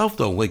it himself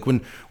though. Like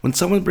when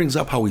someone brings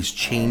up how he's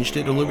changed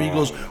it a little bit, he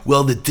goes,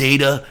 "Well, the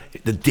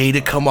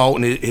data come out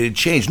and it had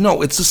changed."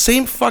 No, it's the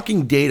same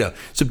fucking data.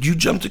 Except you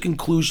jumped to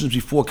conclusions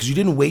before because you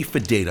didn't wait for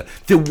data.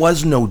 There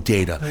was no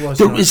data.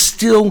 There is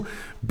still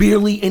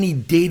barely any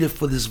data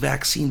for this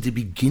vaccine to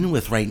begin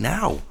with right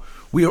now.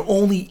 We are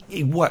only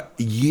a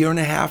year and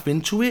a half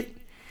into it.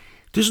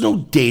 There's no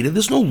data.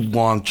 There's no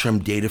long-term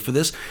data for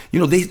this. They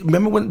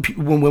remember when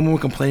women were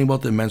complaining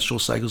about their menstrual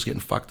cycles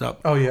getting fucked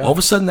up. Oh yeah. All of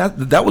a sudden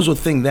that was a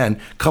thing.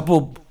 Then a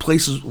couple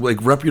places, like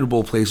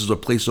reputable places or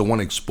places that want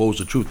to expose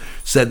the truth,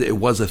 said that it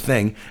was a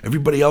thing.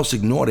 Everybody else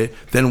ignored it.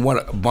 Then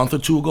a month or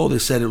two ago they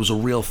said it was a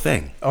real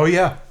thing. Oh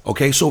yeah.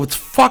 Okay, so it's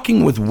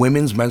fucking with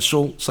women's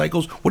menstrual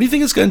cycles. What do you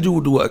think it's going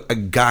to do to a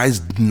guy's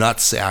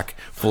nutsack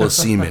full of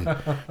semen?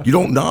 You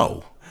don't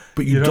know.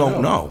 But you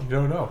don't know. You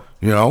don't know.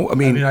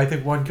 I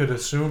think one could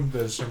assume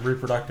there's some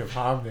reproductive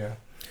harm there.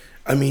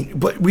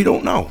 But we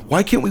don't know.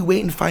 Why can't we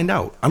wait and find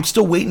out? I'm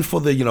still waiting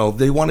for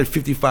they wanted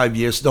 55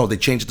 years. No, they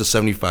changed it to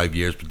 75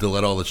 years, but they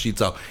let all the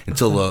sheets out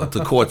until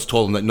the courts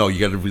told them that, no,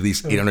 you got to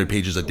release 800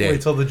 pages a day.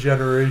 Wait till the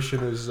generation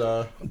is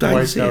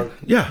wiped out.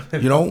 Yeah.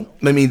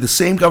 The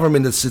same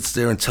government that sits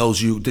there and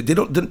tells you that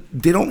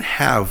they don't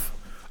have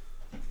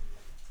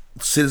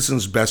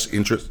citizens' best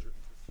interest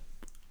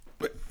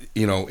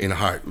in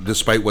heart,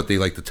 despite what they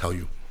like to tell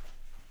you.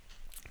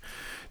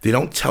 They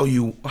don't tell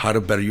you how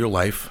to better your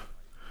life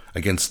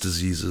against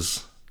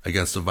diseases,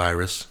 against the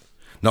virus.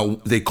 Now,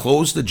 they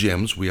close the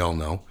gyms, we all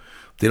know.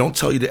 They don't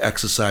tell you to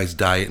exercise,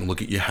 diet, and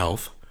look at your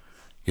health.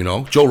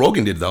 Joe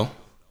Rogan did, though.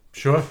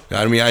 Sure.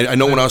 I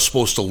know when I was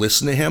supposed to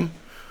listen to him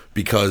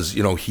because,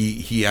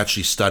 he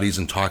actually studies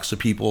and talks to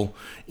people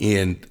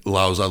and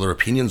allows other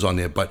opinions on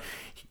there. But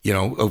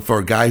for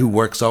a guy who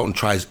works out and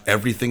tries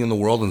everything in the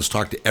world and has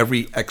talked to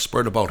every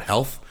expert about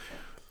health,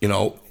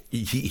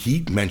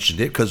 he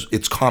mentioned it because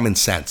it's common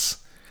sense.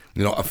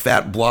 A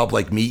fat blob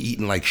like me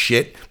eating like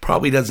shit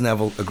probably doesn't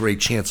have a great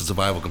chance of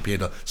survival compared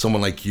to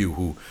someone like you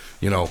who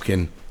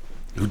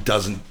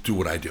doesn't do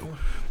what I do,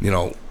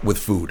 with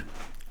food.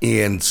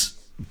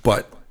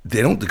 But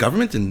They don't. The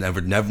government didn't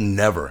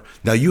never.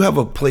 Now you have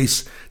a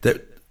place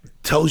that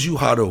tells you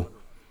how to.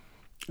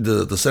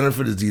 The Center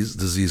for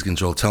Disease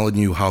Control telling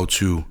you how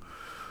to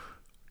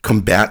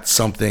combat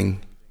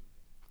something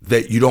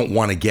that you don't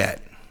want to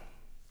get.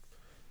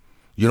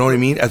 You know what I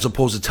mean? As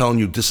opposed to telling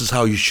you this is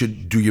how you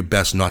should do your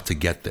best not to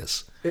get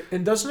this.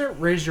 And doesn't it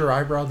raise your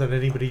eyebrow that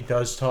anybody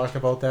does talk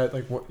about that?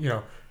 Like, what,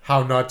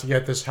 how not to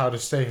get this, how to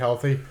stay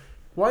healthy?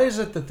 Why is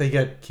it that they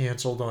get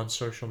canceled on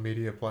social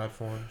media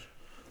platforms?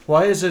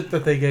 Why is it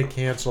that they get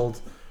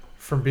canceled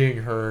from being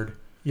heard?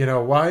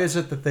 Why is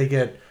it that they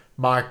get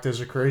mocked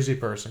as a crazy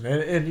person?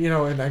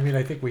 And I mean,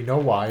 I think we know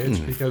why. It's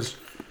because,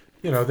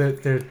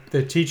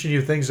 they're teaching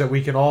you things that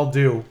we can all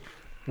do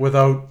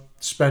without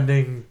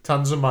spending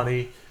tons of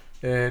money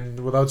and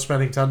without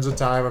spending tons of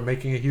time or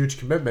making a huge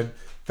commitment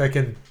that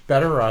can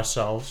better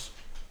ourselves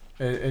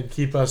and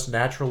keep us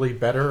naturally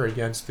better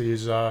against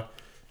these,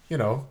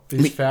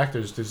 these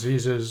factors,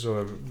 diseases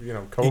or,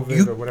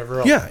 COVID or whatever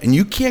else. Yeah, and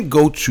you can't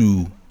go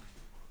to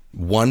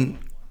we'll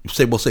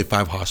say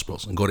 5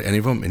 hospitals and go to any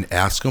of them and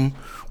ask them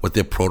what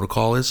their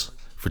protocol is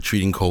for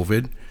treating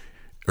COVID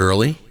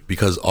early,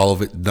 because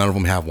none of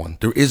them have one.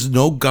 There is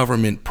no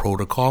government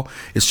protocol.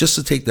 It's just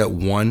to take that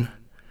one.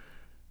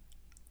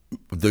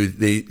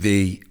 They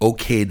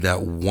okayed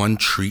that one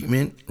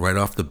treatment right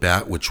off the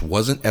bat, which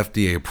wasn't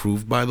FDA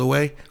approved, by the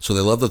way. So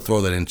they love to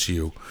throw that into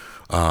you.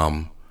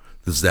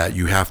 Is that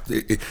you have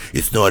to?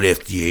 It's not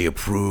FDA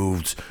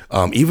approved.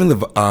 Even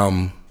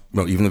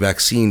the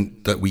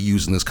vaccine that we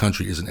use in this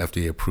country isn't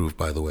FDA approved,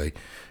 by the way.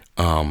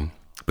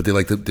 But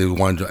they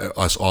wanted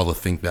us all to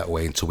think that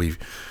way until we,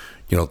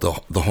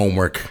 the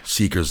homework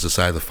seekers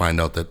decided to find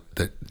out that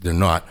they're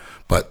not.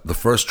 But the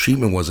first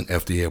treatment wasn't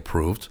FDA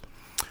approved.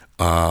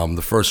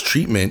 The first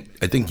treatment,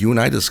 I think you and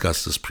I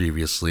discussed this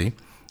previously,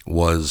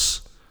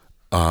 was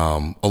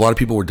a lot of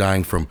people were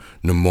dying from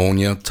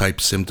pneumonia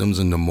type symptoms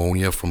and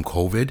pneumonia from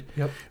COVID.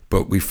 Yep.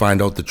 But we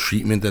find out the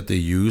treatment that they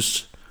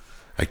used,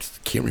 I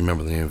can't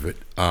remember the name of it,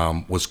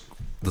 was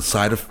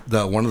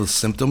one of the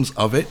symptoms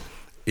of it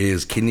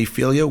is kidney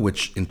failure,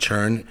 which in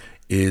turn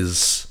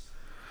is...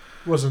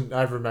 Wasn't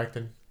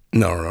ivermectin.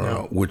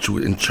 No. Which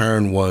in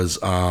turn was...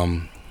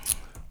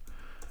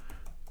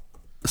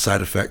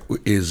 side effect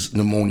is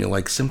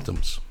pneumonia-like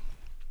symptoms.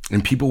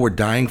 And people were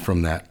dying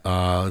from that.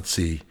 Let's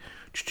see.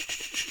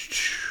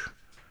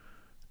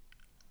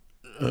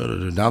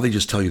 Now they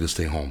just tell you to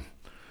stay home.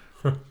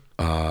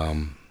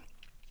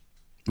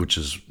 Which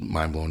is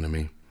mind-blowing to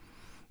me.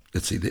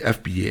 Let's see, the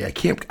FDA, I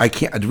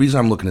can't, the reason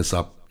I'm looking this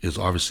up is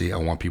obviously I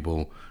want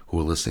people who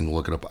are listening to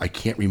look it up. I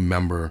can't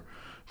remember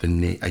the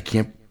name, I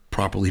can't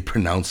properly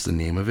pronounce the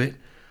name of it.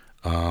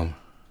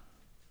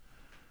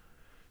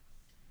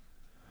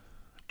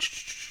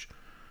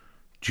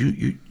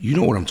 You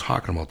know what I'm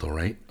talking about, though,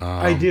 right?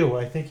 I do.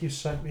 I think you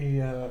sent me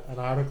an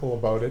article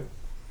about it.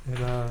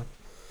 And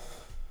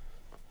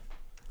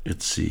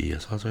let's see.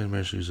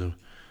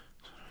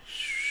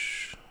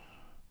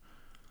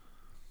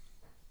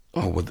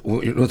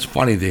 What's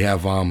funny? They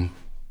have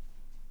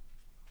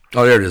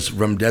there it is.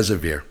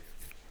 Remdesivir.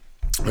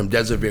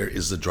 Remdesivir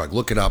is the drug.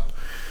 Look it up.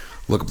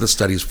 Look up the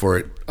studies for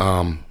it.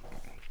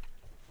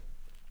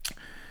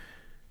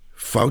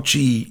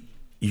 Fauci.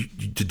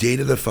 The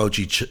data that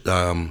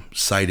Fauci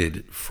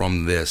cited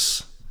from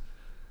this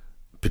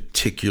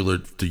particular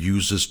to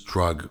use this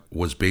drug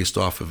was based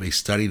off of a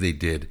study they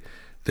did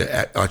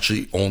that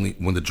actually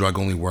when the drug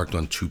only worked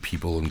on 2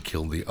 people and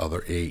killed the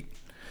other 8.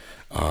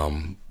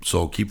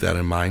 So keep that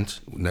in mind.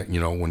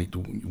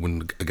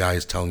 When a guy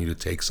is telling you to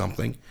take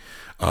something,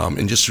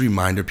 and just a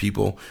reminder,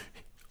 people,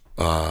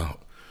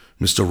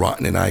 Mr.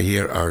 Rotten and I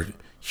here are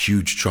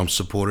huge Trump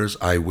supporters.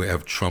 I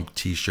have Trump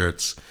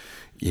T-shirts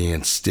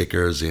and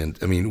stickers, and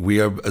I mean, we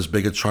are as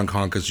big a trunk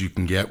honk as you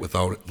can get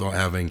without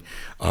having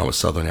a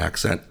southern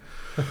accent,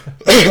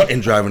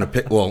 and driving a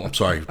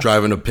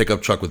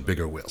pickup truck with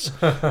bigger wheels.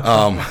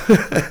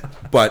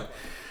 But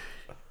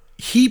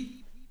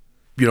he,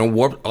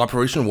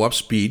 Operation Warp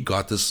Speed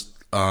got this,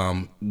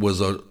 was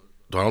a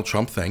Donald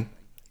Trump thing,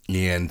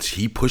 and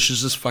he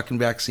pushes this fucking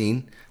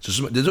vaccine.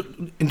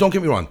 And don't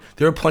get me wrong,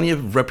 there are plenty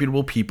of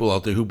reputable people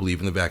out there who believe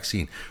in the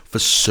vaccine for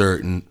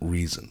certain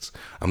reasons.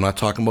 I'm not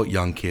talking about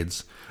young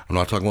kids. I'm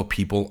not talking about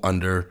people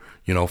under,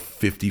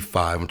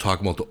 55. I'm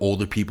talking about the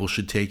older people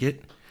should take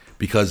it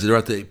because they're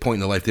at the point in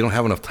their life they don't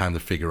have enough time to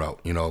figure out,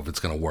 if it's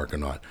going to work or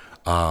not.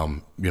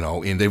 And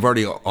they've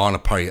already on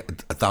probably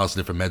 1,000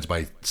 different meds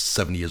by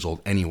 70 years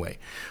old anyway,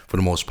 for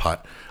the most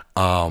part.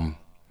 And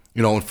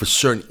for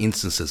certain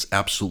instances,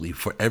 absolutely.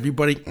 For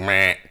everybody,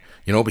 meh.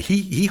 But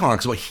he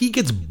honks about. He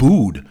gets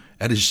booed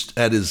at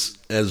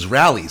his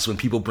rallies when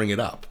people bring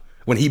it up.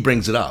 When he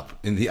brings it up,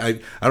 and I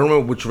don't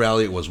remember which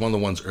rally it was. One of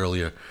the ones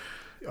earlier.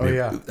 Oh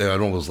yeah, I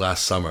don't know. It was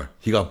last summer.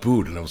 He got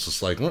booed, and I was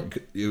just like,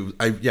 you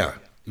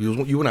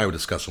and I were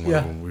discussing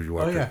when we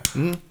were. Oh yeah.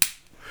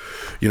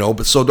 Mm-hmm.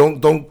 But so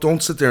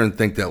don't sit there and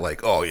think that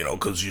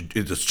because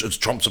it's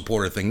Trump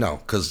supporter thing. No,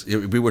 because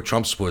if we were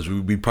Trump supporters,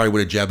 we probably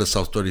would have jabbed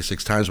ourselves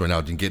 36 times right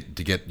now to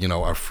get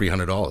our free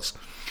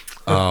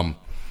 $100.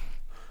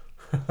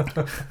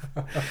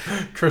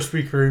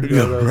 Krispy Kreme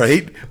donuts.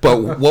 Right?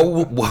 But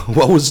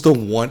what was the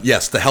one?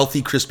 Yes, the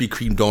healthy Krispy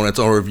Kreme donuts.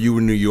 On review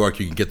in New York,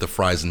 you can get the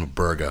fries and the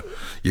burger.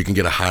 You can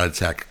get a heart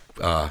attack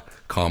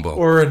combo.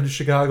 Or in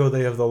Chicago,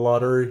 they have the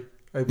lottery.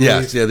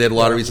 Yes, yeah, they had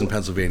lotteries in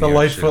Pennsylvania. The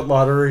Lightfoot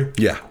lottery.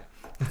 Yeah.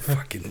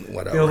 Fucking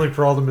whatever. The only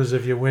problem is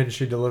if you win,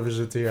 she delivers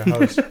it to your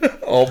house.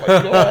 Oh my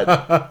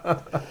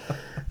god.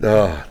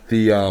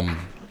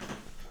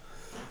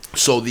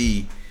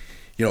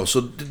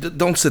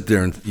 Don't sit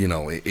there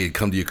and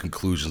come to your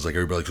conclusions like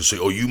everybody can say,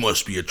 oh, you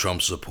must be a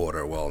Trump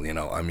supporter. Well,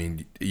 I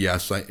mean,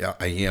 yes, I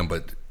am,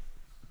 but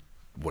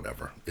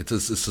whatever. It's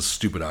a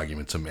stupid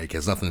argument to make. It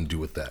has nothing to do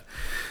with that.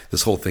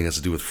 This whole thing has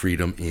to do with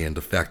freedom and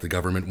the fact the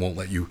government won't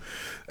let you.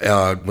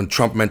 When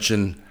Trump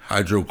mentioned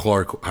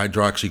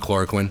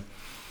hydroxychloroquine,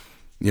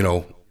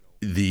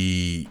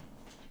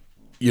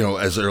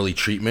 as early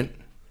treatment,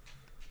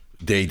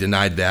 they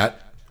denied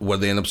that. What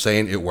did they end up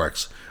saying? It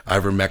works.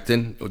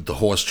 Ivermectin, the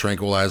horse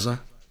tranquilizer,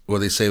 what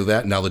do they say with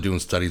that? Now they're doing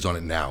studies on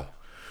it now.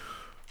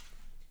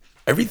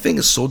 Everything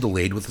is so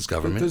delayed with this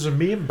government. There's a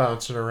meme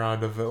bouncing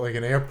around of like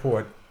an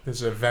airport.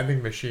 There's a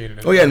vending machine.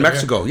 In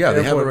Mexico. Yeah,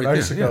 they have it right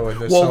Mexico, there.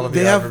 And they're selling the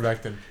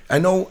ivermectin. I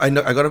know. I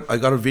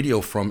got a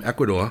video from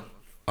Ecuador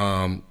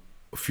a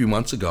few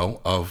months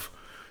ago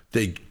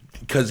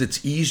because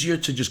it's easier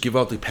to just give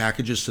out the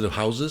packages to the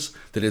houses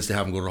than it is to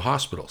have them go to the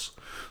hospitals.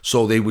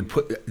 So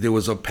there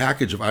was a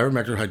package of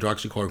ivermectin,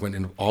 hydroxychloroquine,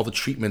 and all the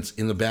treatments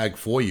in the bag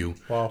for you.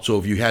 Wow. So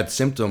if you had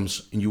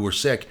symptoms and you were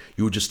sick,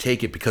 you would just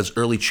take it because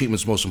early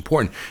treatment is most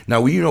important.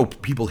 Now,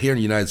 people here in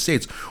the United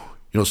States,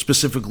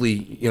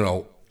 specifically,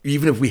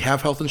 even if we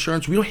have health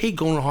insurance, we don't hate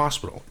going to the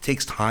hospital. It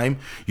takes time.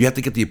 You have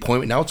to get the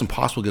appointment. Now it's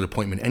impossible to get an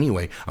appointment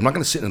anyway. I'm not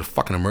going to sit in a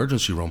fucking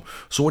emergency room.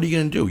 So what are you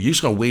going to do? You're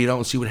just going to wait out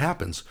and see what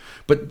happens.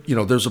 But,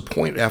 there's a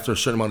point after a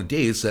certain amount of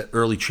days that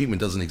early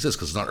treatment doesn't exist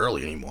because it's not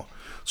early anymore.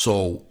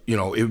 So,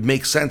 it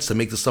makes sense to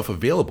make this stuff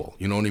available.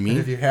 You know what I mean?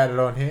 And if you had it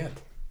on hand.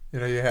 You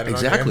had it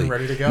on hand and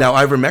ready to go. Now,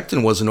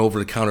 ivermectin was an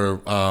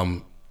over-the-counter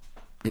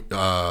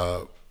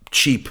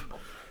cheap,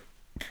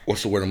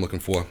 what's the word I'm looking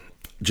for?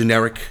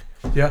 Generic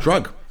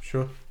drug.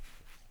 Sure.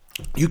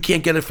 You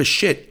can't get it for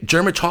shit.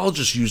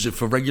 Dermatologists use it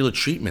for regular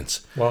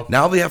treatments. Well,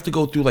 now they have to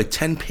go through like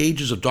 10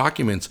 pages of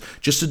documents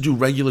just to do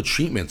regular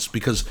treatments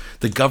because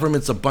the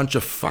government's a bunch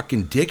of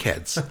fucking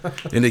dickheads.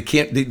 And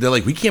they're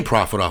like, we can't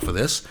profit off of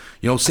this.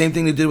 Same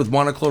thing they did with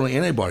monoclonal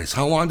antibodies.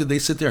 How long did they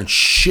sit there and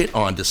shit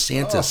on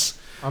DeSantis?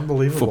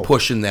 Unbelievable. For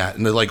pushing that.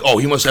 And they're like, oh,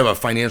 he must have a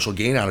financial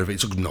gain out of it.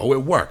 It's like, no,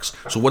 it works.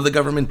 So what did the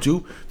government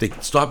do? They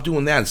stopped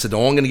doing that and said,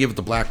 no, I'm going to give it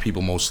to black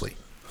people mostly.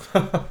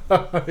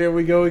 Here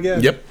we go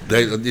again. Yep,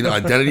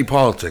 identity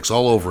politics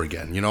all over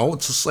again.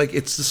 It's just like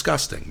it's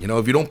disgusting.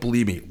 If you don't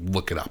believe me,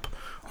 look it up.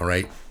 All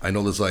right, I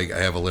know there's I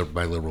have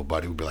my liberal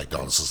buddy who'd be like,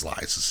 "No, this is lies.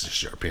 This is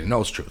just your opinion." No,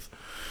 it's truth.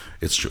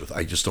 It's truth.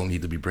 I just don't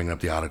need to be bringing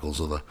up the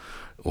articles or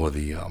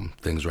the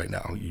things right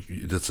now.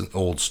 That's an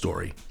old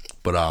story,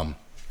 but so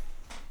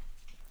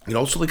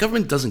the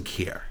government doesn't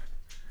care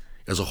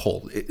as a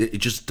whole. It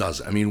just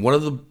doesn't. I mean, what are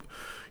the,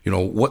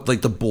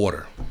 the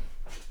border.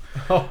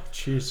 Oh,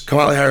 jeez.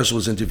 Kamala Harris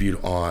was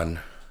interviewed on,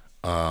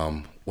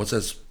 what's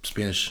that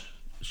Spanish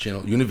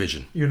channel?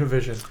 Univision.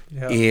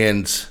 Yeah.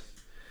 And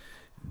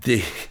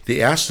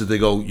they asked her, they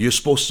go, you're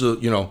supposed to,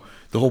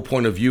 the whole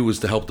point of view is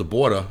to help the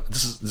border.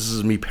 This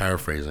is me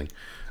paraphrasing,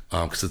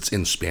 because it's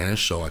in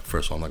Spanish, so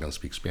first of all, I'm not going to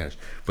speak Spanish,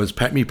 but it's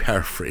me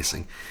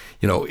paraphrasing.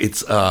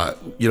 It's,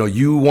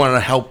 you want to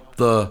help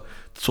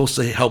supposed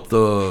to help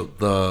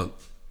the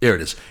there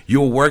it is.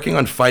 You are working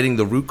on fighting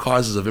the root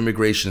causes of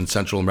immigration in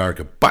Central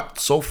America. But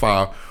so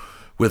far,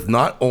 with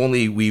not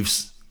only we've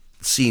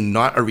seen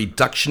not a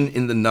reduction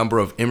in the number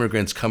of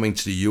immigrants coming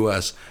to the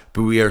U.S.,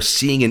 but we are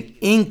seeing an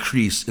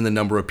increase in the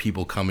number of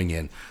people coming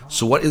in.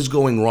 So what is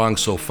going wrong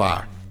so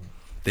far?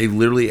 They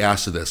literally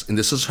asked her this. And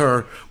this is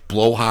her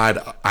blowhard,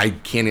 I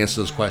can't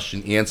answer this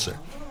question, answer.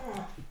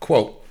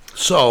 Quote,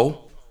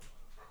 so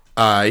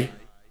I...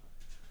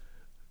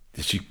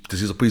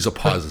 These are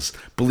pauses.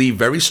 Believe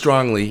very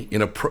strongly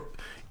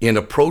in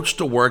approach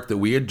to work that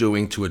we are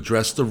doing to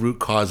address the root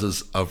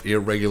causes of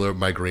irregular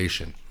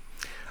migration.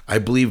 I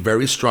believe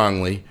very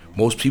strongly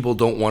most people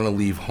don't want to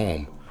leave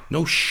home.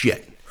 No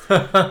shit.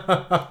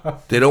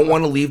 They don't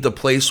want to leave the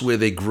place where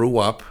they grew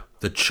up,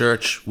 the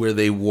church where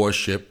they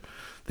worship.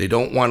 They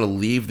don't want to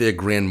leave their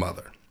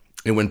grandmother.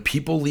 And when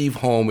people leave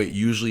home, it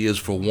usually is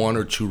for one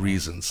or two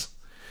reasons.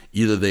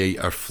 Either they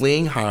are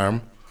fleeing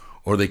harm,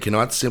 or they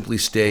cannot simply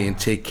stay and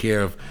take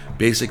care of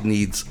basic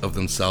needs of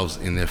themselves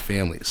and their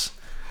families.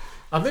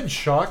 I'm in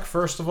shock,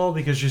 first of all,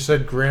 because you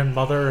said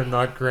grandmother and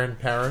not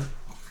grandparent.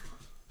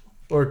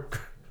 Or...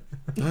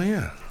 Oh,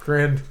 yeah.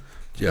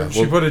 Yeah.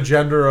 She put a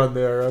gender on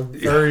there. I'm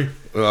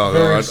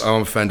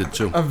I'm offended,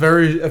 too. I'm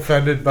very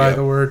offended by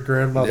the word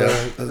grandmother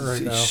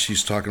right now.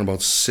 She's talking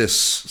about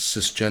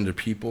cisgender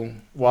people.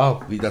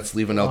 Wow. That's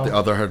leaving out the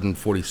other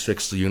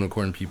 146, the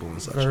unicorn people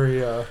and such.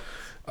 Very...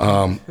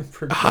 how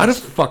the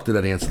fuck did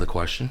that answer the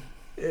question?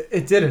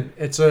 It didn't.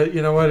 It's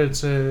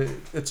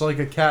like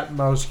a cat and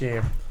mouse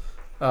game.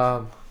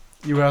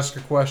 You ask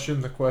a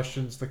question, the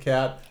question's the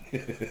cat.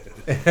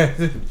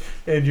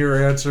 and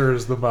your answer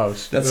is the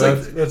most. That's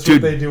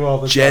dude, what they do all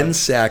the Jen time.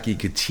 Psaki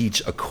could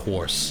teach a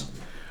course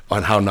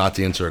on how not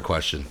to answer a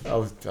question.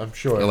 Oh, I'm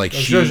sure. Like I'm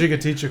sure she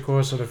could teach a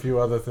course on a few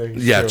other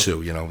things. Yeah,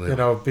 too. You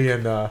know,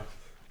 being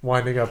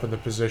winding up in the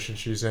position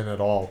she's in at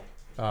all.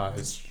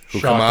 It's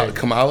shocking.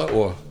 Kamala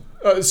or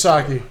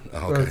Psaki.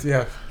 Oh, okay.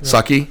 Yeah.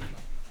 Psaki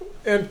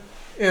and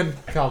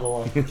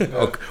Kamala.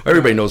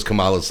 Everybody knows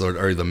Kamala's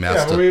already the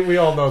master. Yeah, we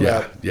all know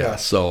that. Yeah.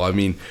 So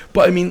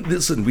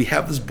listen, we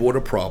have this border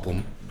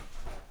problem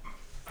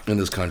in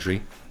this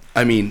country.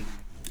 I mean,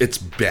 it's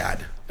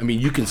bad. I mean,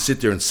 you can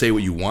sit there and say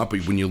what you want, but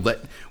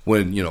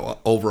when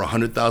over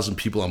 100,000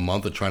 people a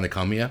month are trying to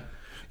come here,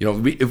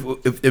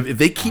 if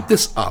they keep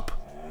this up,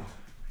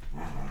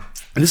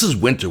 and this is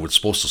winter, it's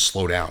supposed to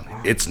slow down.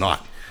 It's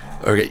not.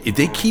 Okay, if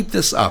they keep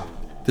this up,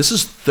 this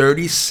is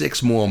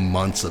 36 more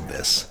months of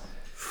this.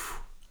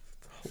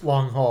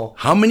 Long haul.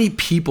 How many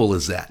people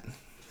is that?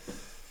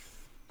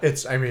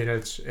 It's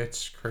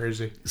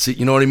crazy. See,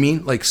 you know what I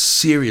mean? Like,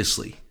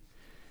 seriously.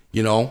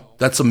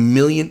 That's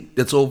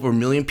over 1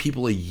 million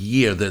people a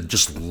year that are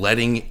just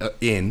letting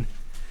in,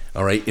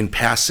 all right, and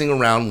passing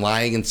around,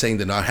 lying and saying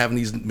they're not having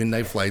these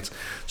midnight flights.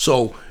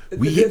 So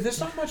there's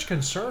not much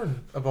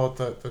concern about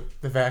the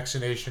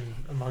vaccination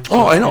among.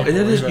 Oh, I know. It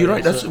is. You're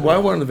right. That's why I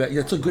wanted to.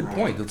 That's a good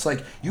point. It's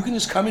like you can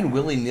just come in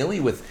willy nilly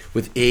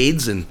with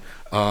AIDS and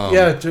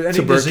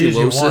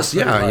tuberculosis.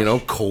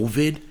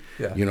 COVID.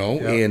 Yeah.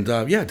 And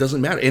it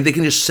doesn't matter. And they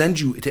can just send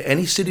you to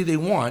any city they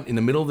want in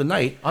the middle of the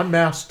night.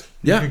 Unmasked.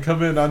 Yeah. You can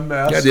come in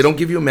unmasked. Yeah, they don't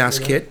give you a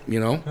mask kit,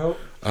 Nope.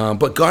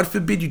 But God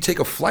forbid you take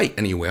a flight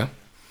anywhere.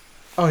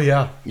 Oh,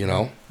 yeah.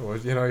 Well,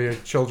 your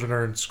children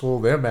are in school,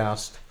 they're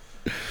masked.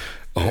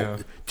 Oh, yeah.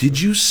 Did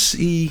you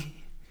see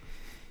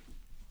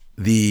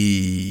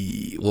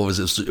what was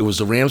it? It was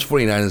the Rams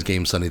 49ers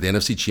game Sunday, the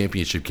NFC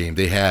Championship game.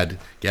 They had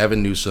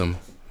Gavin Newsom.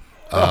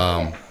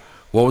 What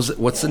was it?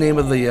 What's the name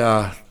of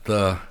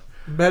the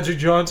Magic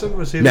Johnson?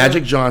 Was he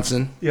Magic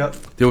Johnson? Yep.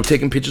 They were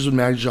taking pictures with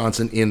Magic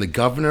Johnson and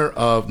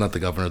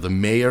the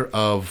mayor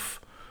of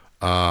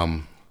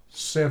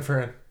San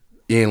Fran.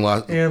 In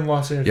Los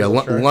Angeles. Yeah,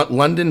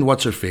 London,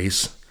 what's her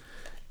face?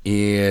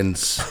 And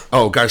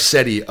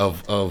Garcetti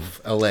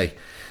of LA.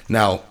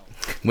 Now,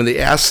 when they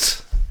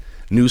asked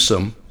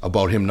Newsom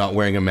about him not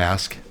wearing a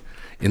mask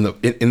in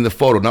the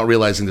photo, not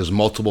realizing there's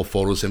multiple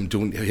photos him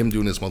doing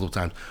this multiple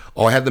times.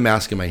 Oh, I had the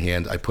mask in my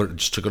hand. I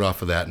just took it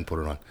off of that and put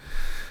it on.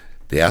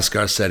 They asked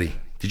Garcetti.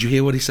 Did you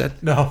hear what he said?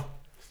 No.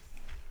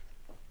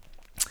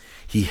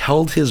 He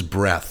held his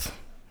breath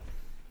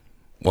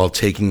while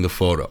taking the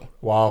photo.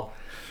 Wow.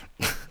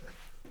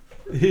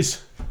 I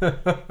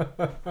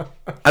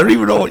don't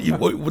even know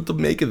what to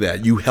make of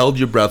that. You held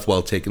your breath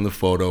while taking the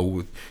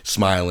photo,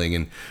 smiling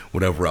and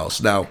whatever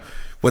else. Now,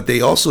 what they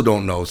also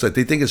don't know is that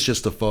they think it's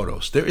just the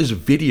photos. There is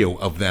video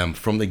of them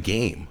from the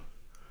game.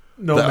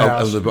 No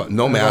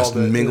mask,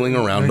 mingling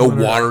around, no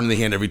water in the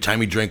hand. Every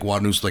time he drank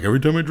water, Newsom's like, every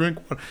time I drink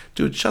water.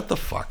 Dude, shut the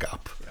fuck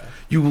up. Yeah.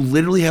 You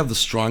literally have the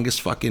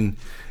strongest fucking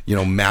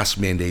mask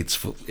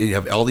mandates. You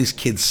have all these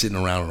kids sitting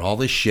around and all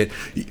this shit.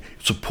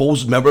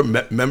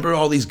 Remember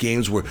all these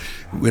games where,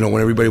 when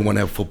everybody wanted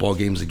to have football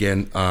games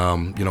again,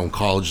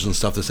 colleges and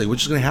stuff, they say, we're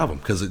just going to have them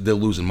because they're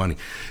losing money.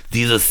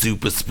 These are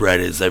super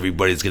spreaders.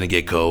 Everybody's going to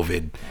get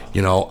COVID.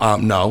 No.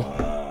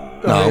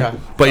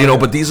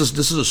 But this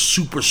is a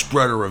super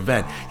spreader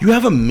event. You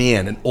have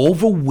an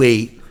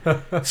overweight,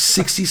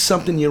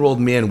 60-something-year-old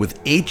man with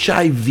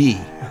HIV,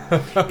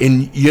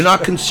 and you're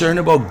not concerned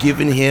about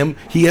giving him.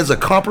 He has a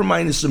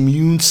compromised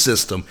immune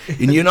system,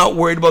 and you're not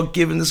worried about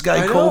giving this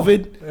guy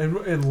COVID.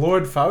 And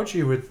Lord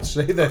Fauci would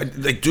say that.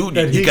 Like, dude,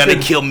 you got to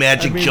kill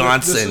Magic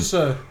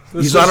Johnson.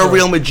 He's not a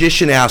real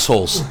magician,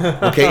 assholes.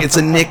 Okay, it's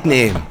a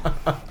nickname.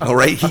 All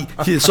right.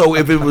 So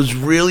if it was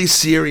really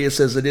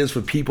serious as it is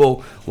for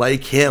people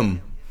like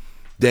him,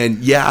 then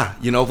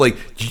like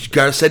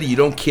Garcetti, you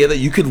don't care that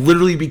you could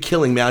literally be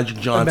killing Magic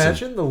Johnson.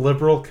 Imagine the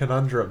liberal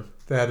conundrum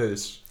that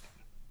is.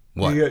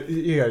 What?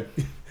 You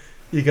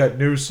got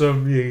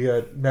Newsom, you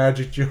got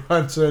Magic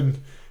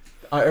Johnson.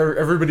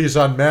 Everybody's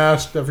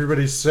unmasked.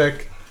 Everybody's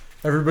sick.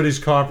 Everybody's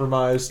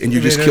compromised. And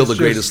you just killed the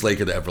greatest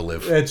Laker to ever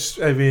live.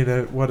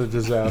 What a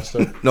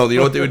disaster. No, you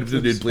know what they would do?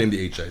 They'd blame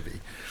the HIV.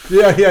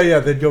 Yeah.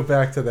 They'd go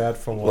back to that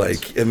for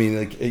once.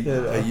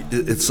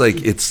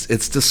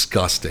 It's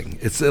disgusting.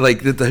 It's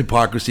like the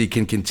hypocrisy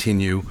can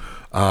continue.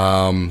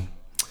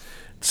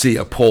 See,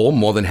 a poll,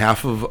 more than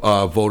half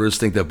of voters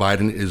think that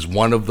Biden is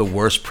one of the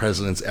worst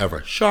presidents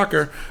ever.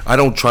 Shocker. I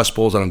don't trust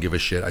polls. I don't give a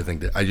shit.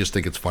 I just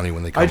think it's funny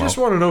when they come out. I just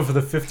want to know for the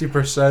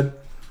 50%.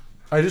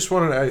 I just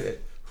want to...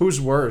 Who's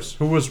worse?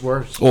 Who was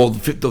worse? Well,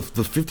 the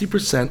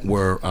 50%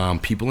 were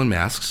people in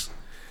masks,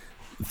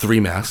 3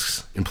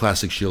 masks, and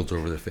plastic shields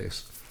over their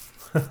face.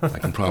 I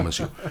can promise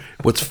you.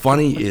 What's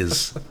funny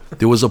is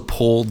there was a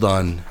poll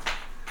done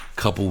a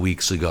couple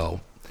weeks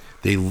ago.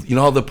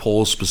 How the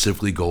polls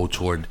specifically go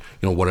toward,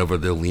 whatever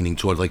they're leaning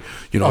toward. Like,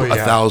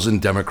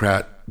 1,000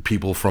 Democrat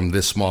people from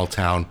this small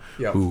town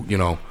who,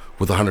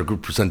 with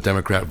 100%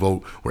 Democrat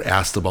vote were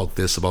asked about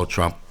this, about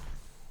Trump.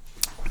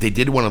 They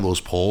did one of those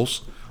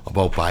polls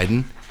about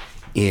Biden,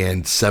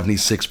 and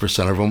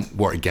 76% of them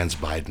were against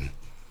Biden.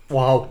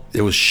 Wow.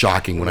 It was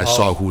shocking when I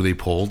saw who they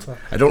polled.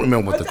 I don't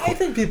remember what I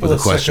think people are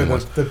sick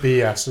of the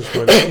BS. Is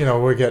what,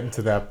 we're getting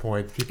to that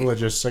point. People are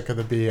just sick of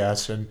the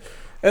BS,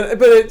 but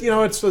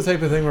it's the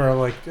type of thing where I'm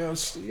like,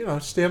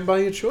 stand by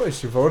your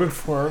choice. You voted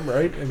for him,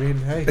 right? I mean,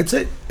 hey, that's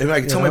it. And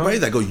I tell my buddy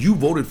that, I go, you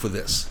voted for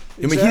this.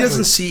 Exactly. I mean,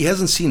 he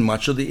hasn't seen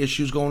much of the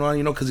issues going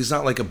on, because he's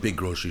not like a big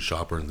grocery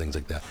shopper and things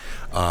like that.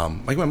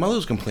 Like my mother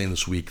was complaining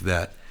this week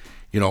that,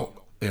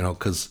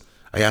 because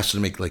I asked her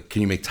to make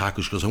can you make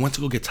tacos? She goes, I went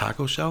to go get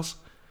taco shells.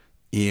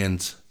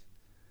 And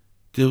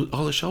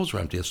all the shelves were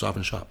empty at Stop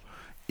and Shop.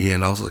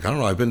 And I was like, I don't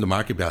know. I've been to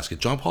Market Basket.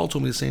 John Paul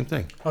told me the same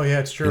thing. Oh, yeah,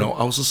 it's true.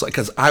 I was just like,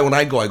 because when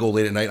I go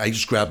late at night. I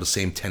just grab the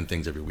same 10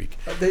 things every week.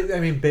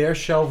 Bare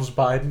Shelves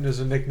Biden is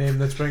a nickname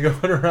that's been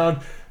going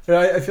around.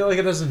 I feel like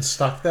it hasn't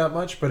stuck that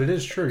much, but it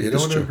is true. You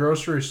go into a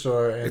grocery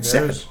store, and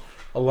there's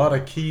a lot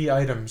of key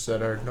items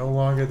that are no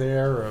longer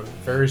there or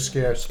very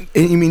scarce.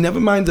 And never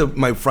mind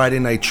my Friday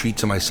night treat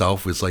to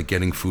myself is like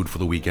getting food for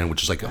the weekend,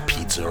 which is like a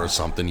pizza or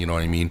something, you know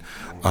what I mean?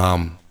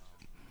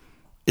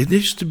 It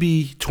used to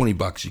be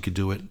 $20 you could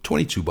do it,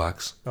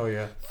 $22. Oh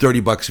yeah.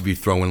 $30 if you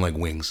throw in like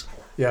wings.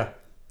 Yeah.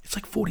 It's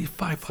like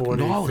 $45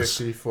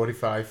 $50, $45,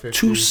 $50.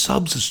 2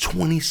 subs is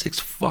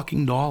 $26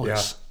 fucking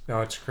dollars. Yeah.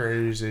 No, it's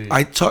crazy. Did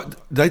I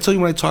tell you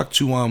when I talked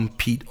to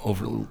Pete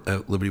over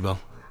at Liberty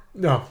Bell?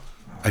 No.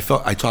 I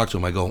talked to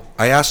him.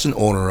 I asked an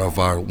owner of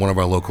one of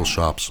our local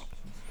shops.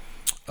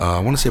 I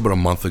want to say about a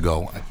month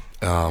ago.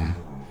 How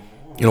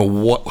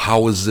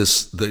is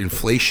the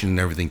inflation and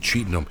everything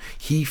treating them?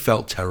 He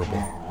felt terrible.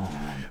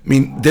 I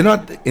mean, they're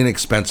not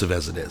inexpensive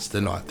as it is.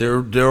 They're not. They're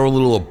a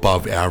little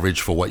above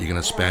average for what you're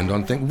going to spend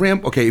on things.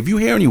 Okay, if you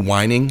hear any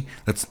whining,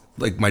 that's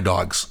like my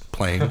dog's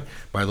playing.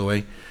 By the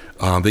way,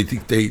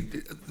 they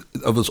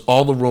of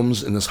all the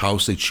rooms in this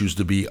house, they choose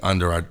to be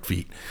under our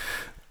feet.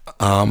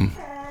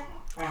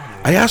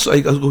 I asked.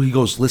 He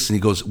goes, listen.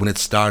 He goes, when it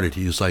started,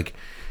 he was like,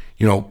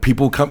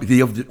 people come.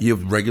 You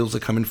have regulars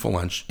that come in for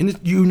lunch, and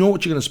you know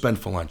what you're going to spend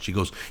for lunch. He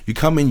goes, you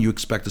come in, you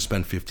expect to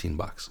spend $15. He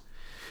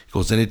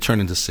goes, then it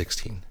turned into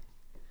 $16.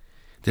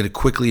 Then it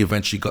quickly,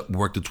 eventually,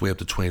 worked its way up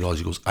to $20.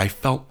 He goes, I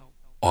felt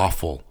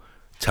awful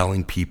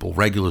telling people,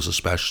 regulars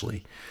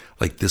especially,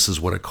 like this is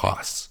what it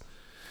costs.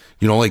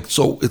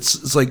 So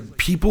it's like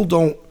people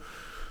don't.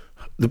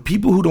 The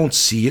people who don't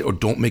see it or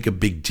don't make a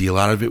big deal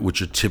out of it,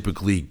 which are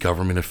typically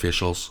government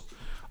officials,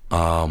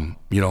 and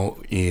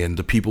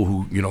the people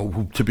who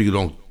typically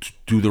don't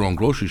do their own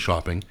grocery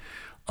shopping,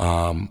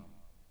 or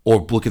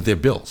look at their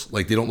bills.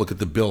 Like they don't look at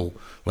the bill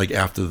like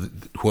after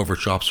whoever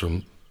shops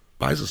from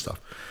buys the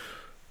stuff,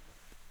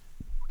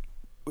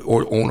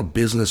 or own a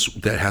business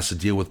that has to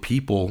deal with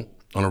people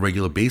on a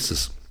regular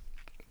basis.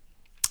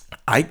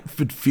 I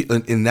would feel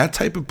in that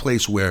type of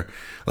place where,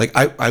 like,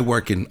 I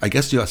work in, I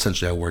guess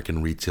essentially I work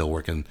in retail,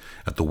 working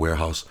at the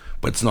warehouse,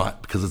 but it's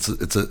not, because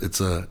it's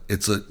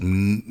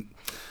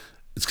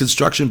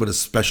construction, but it's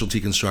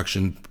specialty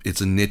construction. It's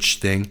a niche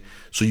thing.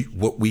 So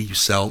what we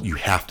sell, you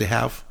have to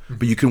have,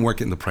 but you can work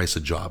it in the price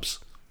of jobs.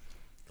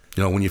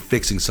 When you're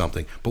fixing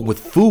something. But with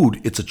food,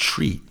 it's a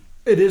treat.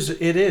 It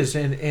is,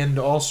 and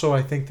also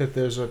I think that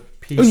there's a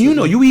piece. Oh,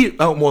 you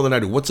eat out more than I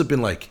do. What's it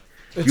been like?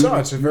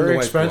 It's very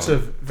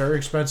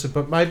expensive.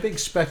 But my big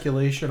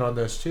speculation on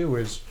this too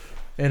is,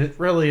 and it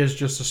really is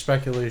just a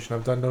speculation.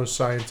 I've done no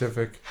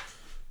scientific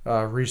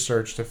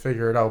research to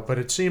figure it out, but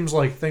it seems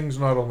like things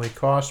not only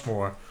cost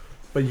more,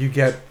 but you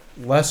get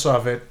less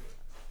of it,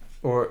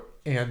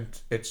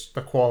 and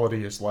the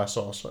quality is less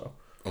also.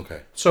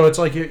 Okay. So it's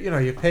like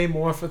you pay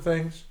more for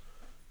things,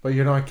 but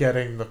you're not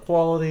getting the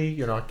quality.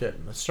 You're not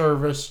getting the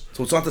service.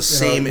 So it's not the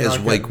same as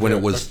like when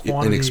it was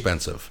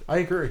inexpensive. I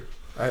agree.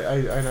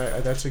 I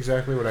that's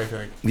exactly what I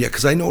think. Yeah,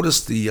 because I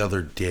noticed the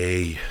other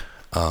day,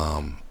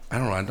 I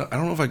don't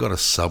know if I got a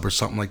sub or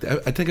something like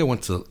that. I think I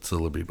went to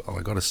Liberty Bell.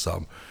 I got a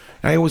sub.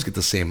 And I always get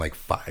the same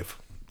 5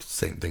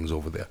 same things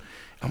over there.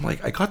 I'm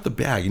like, I got the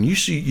bag, and you're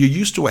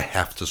used to a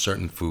heft to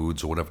certain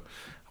foods or whatever.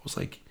 I was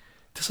like,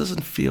 this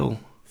doesn't feel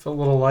a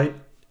little light.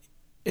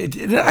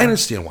 I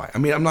understand why. I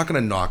mean, I'm not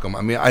going to knock them.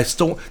 I mean, this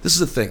is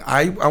the thing.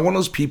 I'm one of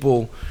those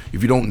people,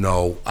 if you don't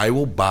know, I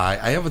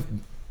have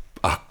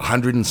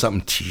 100 and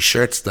something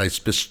t-shirts that I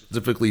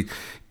specifically,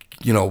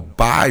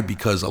 buy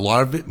because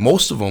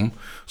most of them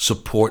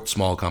support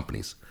small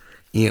companies.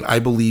 And I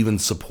believe in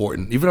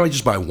supporting, even if I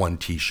just buy one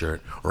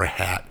t-shirt or a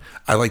hat,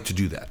 I like to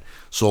do that.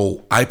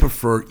 So I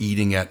prefer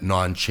eating at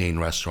non-chain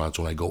restaurants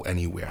when I go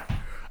anywhere.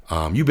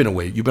 You've been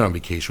on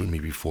vacation with me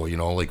before,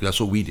 that's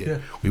what we did. Yeah.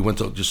 We went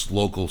to just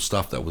local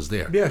stuff that was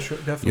there. Yeah, sure,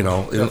 definitely.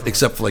 Definitely.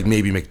 Except for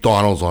maybe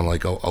McDonald's on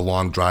a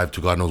long drive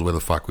to God knows where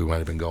the fuck we might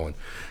have been going.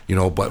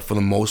 But for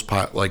the most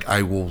part,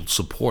 I will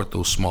support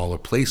those smaller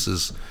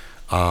places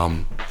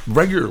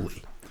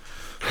regularly.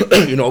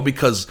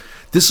 Because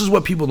this is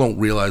what people don't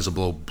realize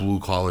about blue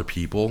collar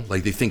people.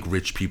 They think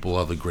rich people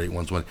are the great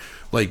ones. When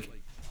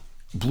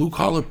blue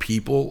collar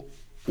people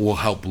will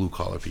help blue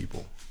collar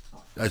people.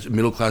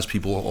 Middle class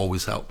people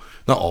always help.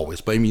 Not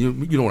always, but I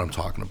mean, you know what I'm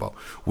talking about.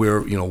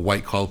 Where,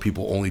 white collar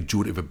people only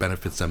do it if it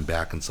benefits them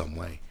back in some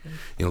way.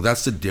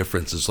 That's the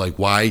difference. It's like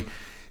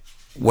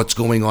what's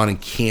going on in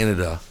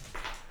Canada,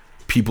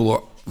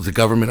 the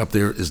government up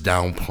there is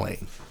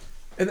downplaying.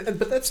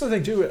 But that's the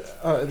thing too,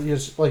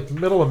 is like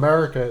middle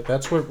America,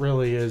 that's what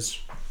really is,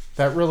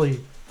 that really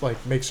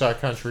like makes our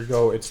country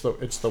go. It's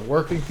the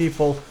working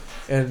people,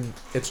 and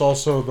it's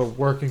also the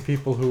working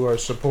people who are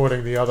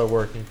supporting the other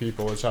working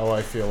people is how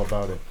I feel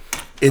about it.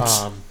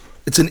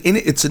 It's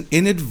an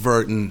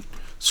inadvertent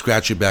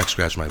scratch your back,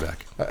 scratch my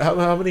back.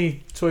 How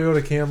many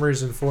Toyota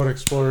Camrys and Ford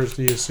Explorers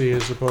do you see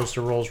as opposed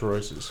to Rolls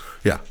Royces?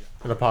 Yeah.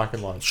 In a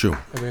parking lot. True.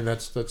 I mean,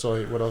 that's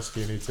all. What else do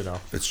you need to know?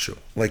 It's true.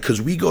 Like,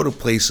 because we go to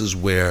places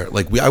where,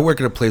 I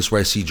work at a place where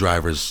I see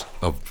drivers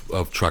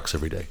of trucks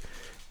every day,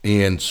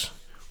 and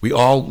we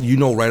all,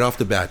 right off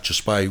the bat,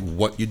 just by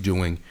what you're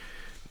doing,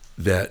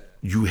 that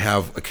you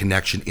have a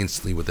connection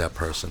instantly with that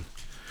person,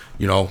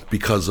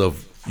 because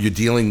of you're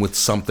dealing with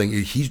something.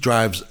 He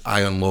drives,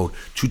 I unload,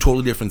 two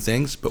totally different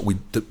things, but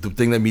the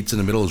thing that meets in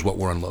the middle is what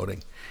we're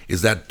unloading,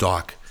 is that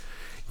dock,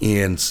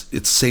 and it's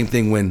the same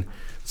thing when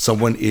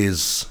someone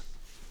is,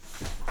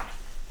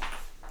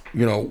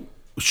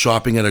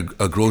 shopping at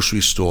a grocery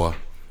store,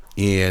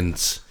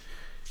 and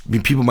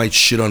people might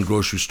shit on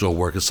grocery store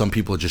workers. Some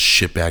people are just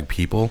shitbag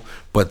people,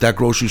 but that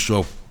grocery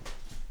store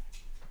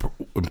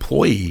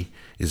employee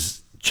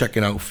is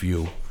checking out for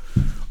you,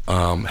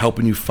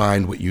 helping you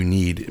find what you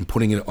need and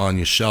putting it on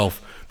your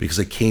shelf because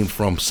it came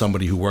from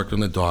somebody who worked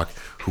on the dock,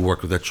 who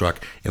worked with that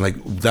truck, and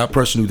that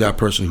person knew the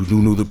person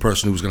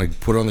who was going to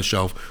put it on the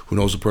shelf, who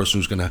knows the person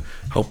who's going to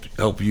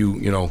help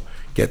you,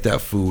 get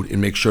that food and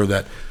make sure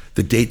that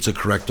the dates are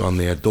correct on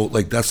there.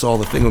 That's all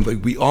the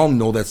thing. We all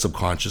know that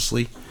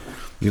subconsciously.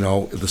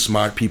 The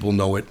smart people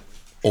know it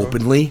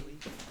openly.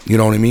 You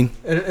know what I mean?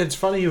 And it's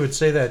funny you would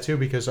say that too,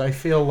 because I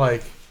feel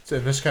like,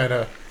 and this kind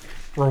of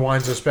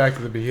rewinds us back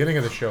to the beginning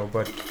of the show,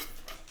 but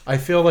I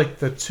feel like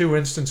the two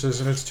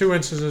instances, and it's two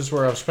instances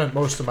where I've spent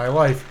most of my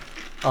life,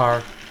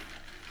 are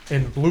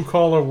in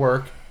blue-collar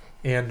work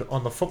and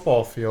on the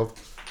football field.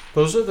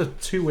 Those are the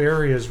two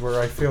areas where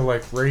I feel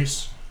like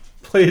race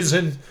plays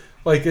in.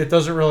 Like, it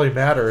doesn't really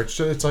matter.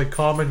 It's like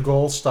common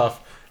goal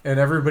stuff, and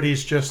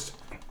everybody's just,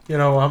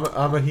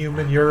 I'm a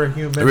human, you're a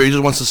human. Everybody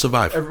just wants to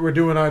survive. We're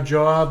doing our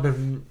job,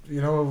 and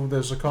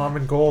there's a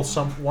common goal,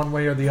 one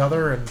way or the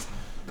other,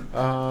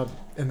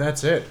 and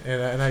that's it.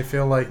 And I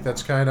feel like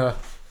that's kind of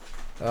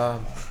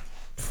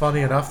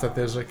funny enough that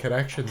there's a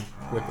connection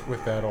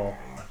with that all.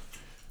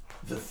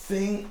 The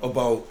thing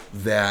about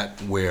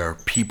that where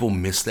people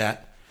miss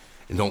that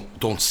and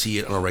don't see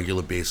it on a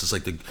regular basis,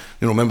 like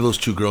remember those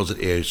two girls at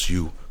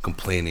ASU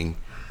complaining,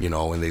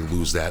 and they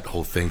lose that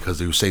whole thing because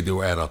they say they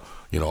were at a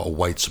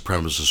white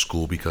supremacist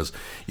school because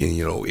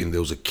and there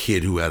was a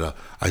kid who had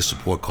I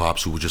support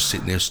cops who were just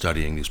sitting there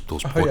studying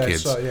those poor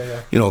kids.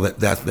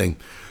 That thing.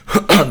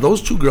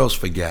 Those two girls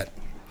forget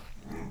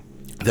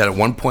that at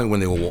one point when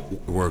they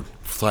were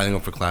signing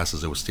up for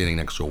classes, they were standing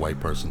next to a white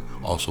person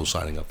also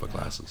signing up for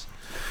classes.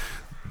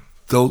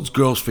 Those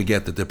girls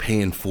forget that they're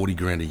paying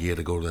 $40,000 a year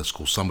to go to that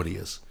school. Somebody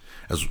is,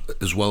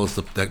 as well as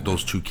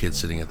those two kids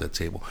sitting at that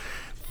table.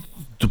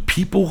 The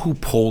people who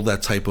pull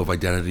that type of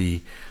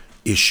identity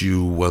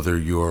issue, whether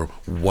you're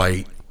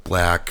white,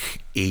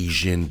 black,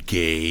 Asian,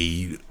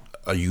 gay,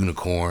 a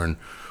unicorn,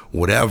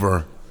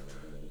 whatever,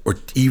 or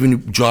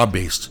even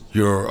job-based,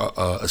 you're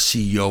a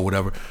CEO,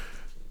 whatever.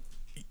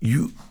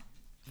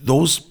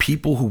 Those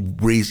people who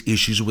raise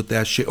issues with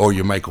that shit, or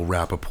you're Michael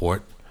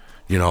Rappaport.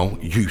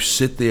 You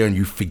sit there and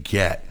you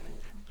forget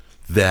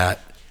that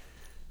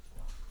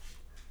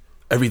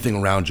everything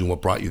around you and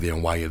what brought you there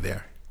and why you're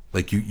there.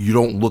 Like, you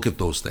don't look at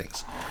those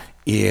things.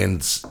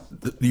 And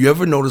you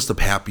ever notice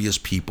the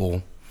happiest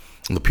people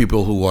and the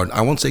people who are,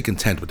 I won't say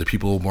content, but the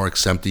people who are more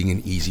accepting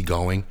and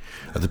easygoing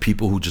are the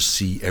people who just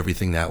see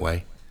everything that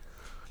way.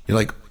 You're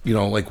like,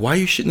 why are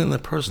you shitting on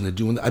that person? They're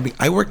doing that. I mean,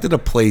 I worked at a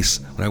place,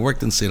 when I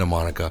worked in Santa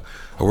Monica,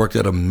 I worked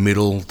at a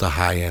middle to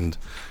high end,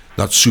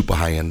 not super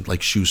high-end,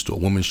 like shoe store,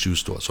 women's shoe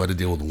store. So I had to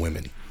deal with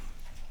women.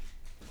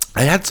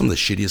 I had some of the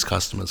shittiest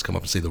customers come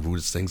up and say the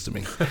rudest things to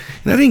me.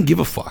 And I didn't give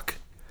a fuck.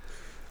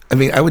 I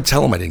mean, I would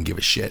tell them I didn't give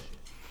a shit.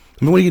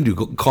 I mean, what are you going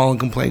to do? Call and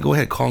complain? Go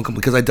ahead, call and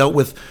complain. Because I dealt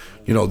with,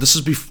 this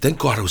is thank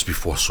God it was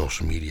before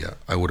social media.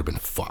 I would have been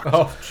fucked.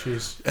 Oh,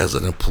 jeez. As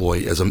an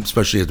employee,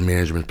 especially as a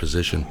management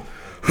position.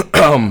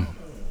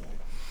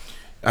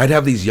 I'd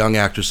have these young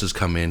actresses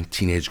come in,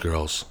 teenage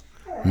girls,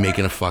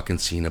 making a fucking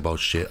scene about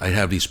shit. I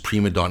have these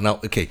prima donna. Now,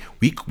 okay,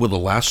 we were the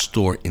last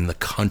store in the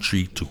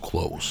country to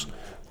close.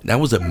 That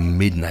was at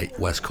midnight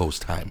West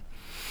Coast time.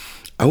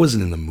 I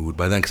wasn't in the mood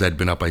by then because I'd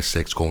been up by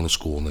 6, going to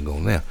school and then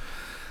going there.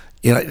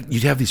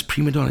 You'd have these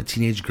prima donna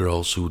teenage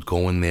girls who would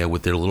go in there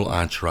with their little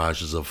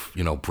entourages of,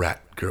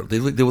 brat girls. They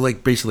were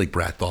like basically like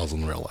brat dolls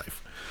in real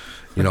life.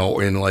 you know,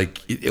 and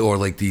or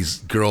these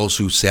girls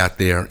who sat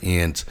there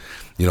and,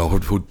 you know,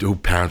 who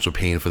parents were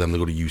paying for them to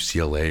go to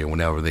UCLA or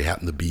whenever they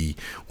happened to be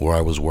where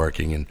I was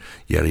working and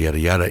yada, yada,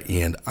 yada.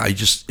 And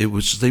they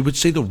would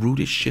say the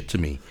rudest shit to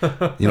me.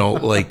 You know,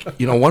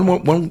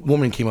 one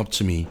woman came up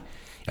to me.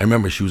 I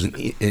remember she was an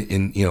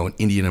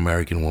Indian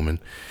American woman.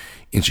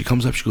 And she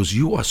comes up, she goes,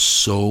 "You are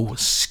so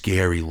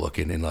scary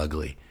looking and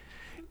ugly."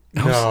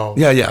 And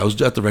I was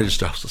at the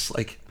register. I was just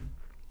like,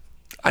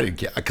 I didn't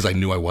care because I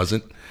knew I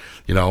wasn't,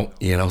 you know.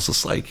 And I was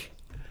just like,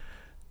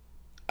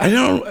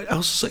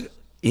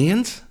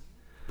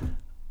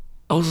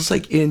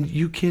 and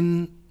you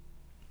can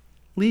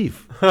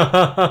leave.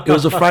 It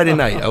was a Friday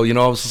night. I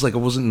was just like, I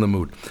wasn't in the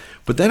mood.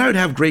 But then I would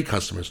have great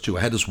customers too.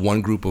 I had this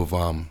one group of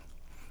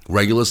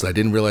regulars that I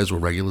didn't realize were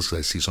regulars because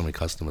I see so many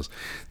customers.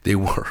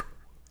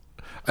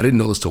 I didn't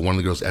know this till one of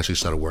the girls actually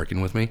started working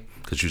with me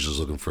because she was just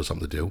looking for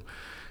something to do.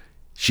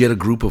 She had a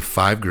group of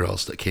 5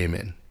 girls that came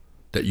in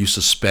that used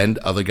to spend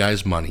other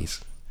guys'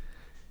 monies,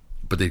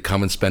 but they'd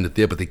come and spend it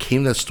there. But they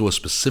came to that store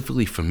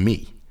specifically for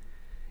me.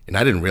 And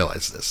I didn't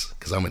realize this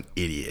because I'm an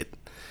idiot.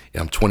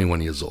 And I'm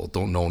 21 years old,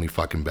 don't know any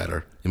fucking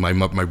better. And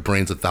my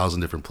brain's 1,000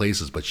 different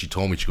places. But she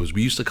told me, she goes,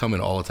 "We used to come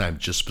in all the time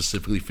just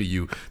specifically for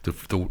you,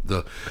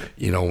 the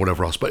you know,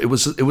 whatever else." But it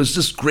was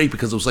just great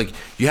because it was like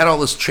you had all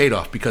this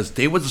trade-off because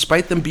they were,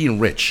 despite them being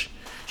rich,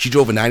 she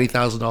drove a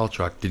 $90,000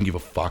 truck, didn't give a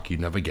fuck,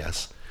 you'd never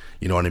guess.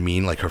 You know what I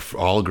mean? Like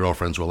all her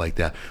girlfriends were like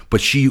that. But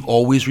she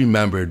always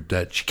remembered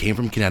that she came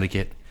from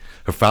Connecticut.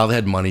 Her father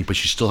had money, but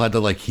she still had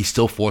to, he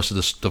still forced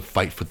her to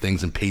fight for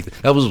things and pay.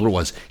 That was what it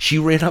was. She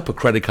ran up a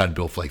credit card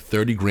bill for like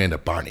 $30,000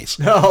 at Barney's.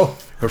 No.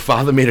 Her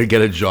father made her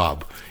get a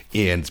job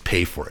and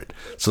pay for it.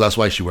 So that's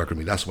why she worked with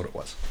me. That's what it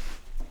was.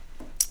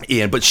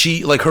 But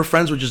she, her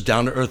friends were just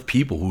down-to-earth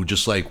people who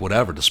just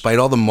whatever. Despite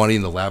all the money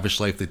and the lavish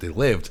life that they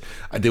lived,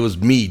 there was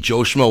me, Joe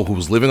Schmo, who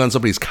was living on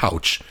somebody's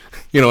couch.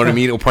 You know what I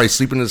mean? Or probably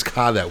sleeping in his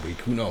car that week.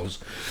 Who knows?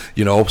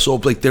 You know. So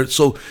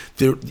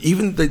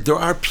there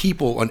are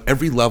people on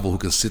every level who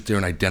can sit there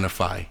and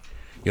identify.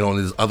 You know, and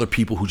there's other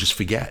people who just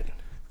forget.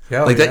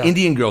 That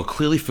Indian girl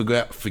clearly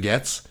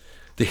forgets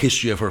the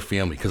history of her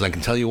family. Because I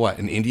can tell you what,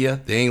 in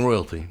India, they ain't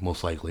royalty,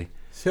 most likely.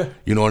 Yeah.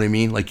 You know what I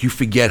mean? You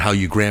forget how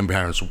your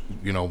grandparents,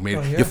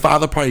 made. Your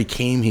father probably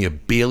came here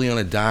barely on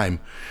a dime,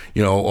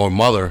 or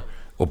mother,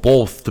 or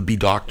both to be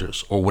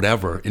doctors or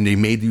whatever, and they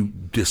made you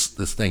this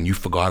thing. You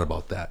forgot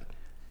about that.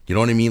 You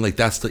know what I mean?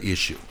 That's the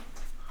issue.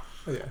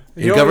 Yeah.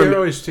 You're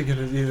always thinking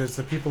it's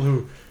the people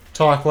who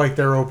talk like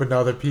they're open to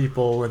other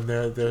people and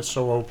they're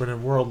so open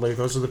and worldly.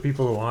 Those are the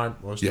people who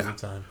aren't most of the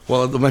time.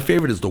 Well, my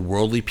favorite is the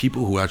worldly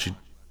people who actually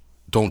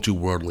don't do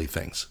worldly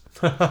things.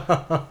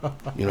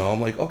 I'm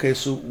like, okay,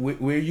 so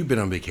where you been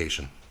on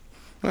vacation?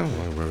 Well,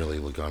 we're really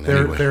gone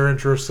anyway. Their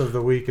interest of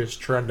the week is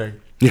trending.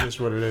 Yeah. Is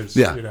what it is.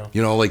 Yeah.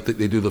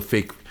 They do the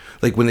fake,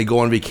 when they go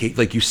on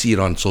vacation, you see it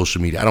on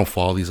social media. I don't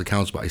follow these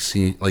accounts, but I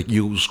see,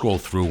 you scroll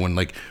through when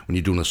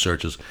you're doing the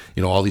searches,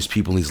 all these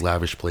people in these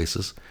lavish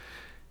places.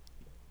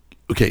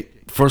 Okay,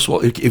 first of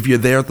all, if you're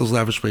there at those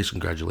lavish places,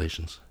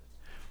 congratulations.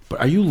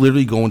 But are you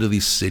literally going to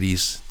these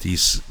cities,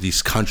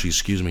 these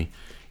countries,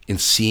 and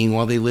seeing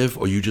while they live,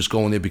 or are you just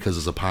going there because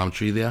there's a palm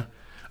tree there?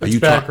 It's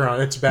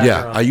background.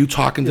 Yeah. Are you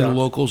talking to the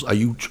locals? Are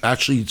you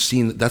actually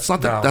seeing? That's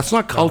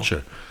not culture.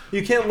 No.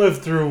 You can't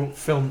live through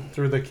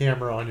the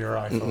camera on your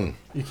iPhone. Mm-mm.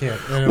 You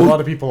can't, and a lot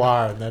of people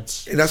are, and that's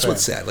sad.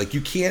 What's sad. You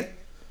can't,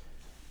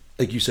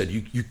 like you said,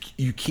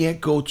 you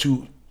can't go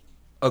to.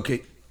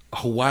 Okay,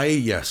 Hawaii,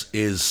 yes,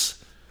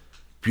 is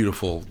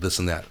beautiful. This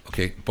and that.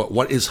 Okay, but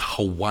what is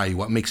Hawaii?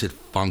 What makes it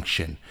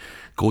function?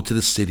 Go to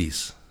the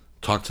cities.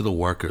 Talk to the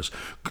workers.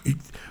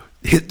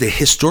 The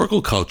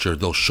historical culture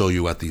they'll show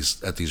you at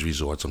these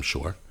resorts, I'm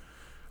sure.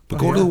 But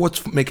go to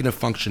what's making it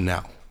function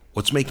now.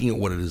 What's making it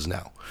what it is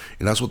now.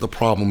 And that's what the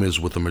problem is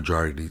with the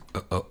majority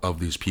of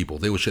these people.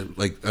 They would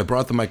I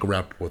brought the Michael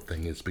Rappaport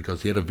thing. It's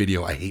because he had a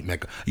video. I hate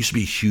Michael. I used to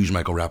be a huge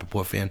Michael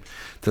Rappaport fan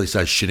until he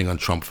started shitting on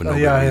Trump for no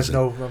reason.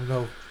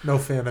 I'm no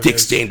fan of Dick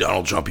Stain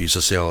Donald Trump, he used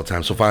to say all the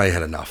time. So finally I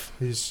had enough.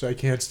 I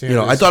can't stand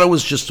I thought it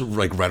was just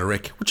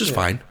rhetoric, which is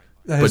fine.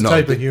 His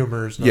type of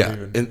humor is not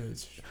even...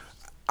 And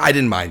I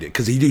didn't mind it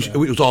because it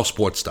was all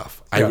sports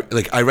stuff.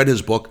 I read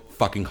his book,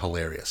 fucking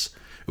hilarious.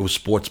 It was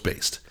sports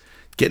based.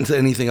 Get into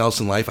anything else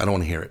in life, I don't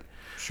want to hear it.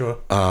 Sure.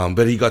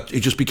 But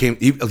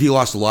he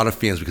lost a lot of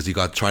fans because he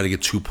tried to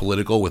get too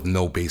political with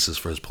no basis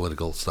for his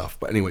political stuff.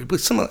 But anyway,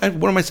 what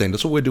am I saying?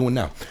 That's what we're doing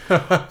now.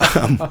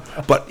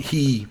 But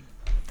he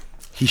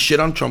shit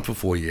on Trump for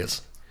 4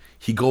 years.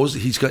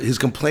 His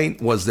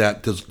complaint was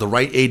that the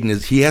right aid in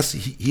he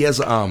has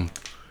a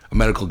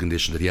medical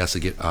condition that he has to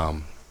get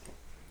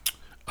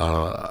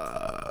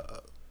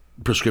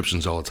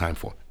prescriptions all the time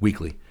for,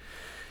 weekly.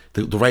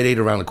 The Rite Aid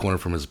around the corner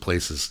from his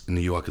place in New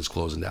York is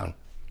closing down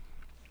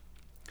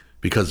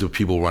because of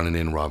people running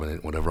in, robbing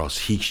it, whatever else.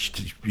 He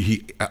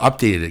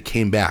updated it,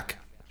 came back,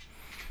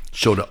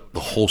 showed up. The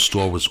whole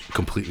store was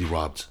completely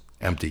robbed,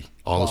 empty.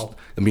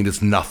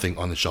 There's nothing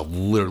on the shelf.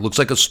 Literally, looks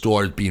like a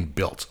store is being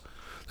built.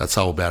 That's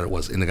how bad it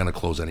was, and they're going to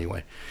close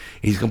anyway.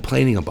 And he's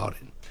complaining about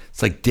it.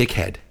 It's like,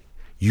 dickhead,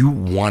 You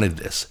wanted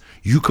this.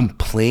 You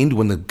complained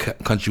when the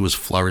country was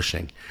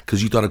flourishing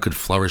because you thought it could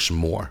flourish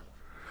more.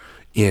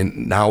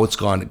 And now it's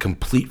gone a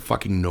complete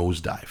fucking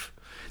nosedive.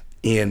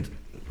 And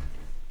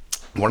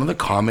one of the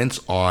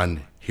comments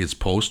on his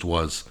post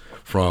was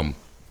from,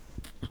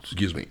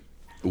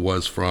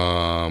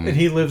 and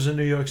he lives in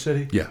New York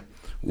City? Yeah.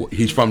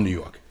 He's from New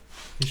York.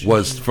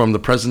 Was from the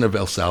president of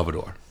El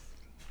Salvador.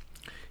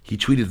 He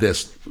tweeted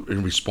this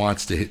in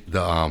response to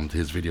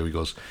his video. He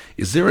goes,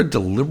 "Is there a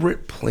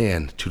deliberate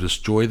plan to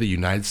destroy the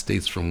United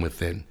States from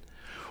within?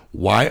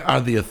 Why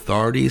are the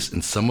authorities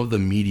and some of the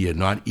media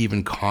not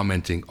even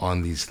commenting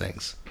on these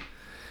things?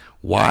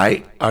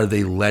 Why are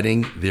they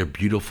letting their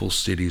beautiful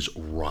cities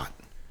rot?"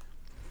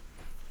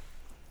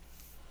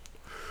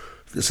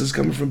 This is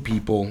coming from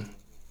people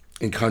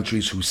in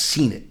countries who've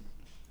seen it.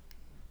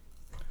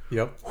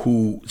 Yep.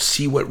 Who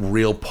see what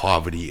real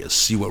poverty is,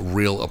 see what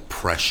real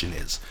oppression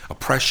is.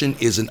 Oppression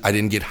isn't, I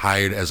didn't get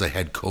hired as a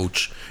head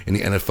coach in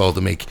the NFL to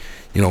make,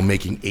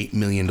 making $8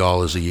 million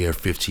a year,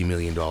 $15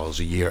 million a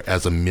year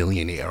as a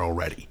millionaire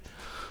already.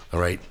 All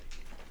right.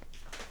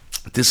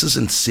 This is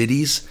in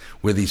cities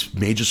where these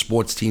major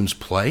sports teams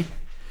play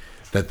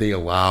that they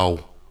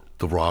allow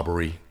the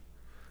robbery,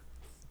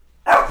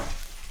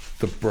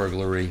 the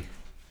burglary,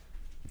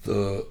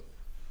 the...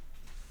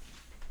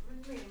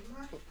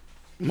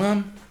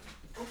 Mom?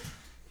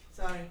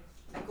 Sorry,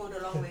 I go the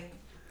long way.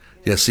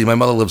 Yeah, see, my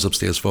mother lives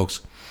upstairs,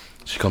 folks.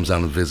 She comes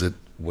down to visit,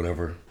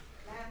 whatever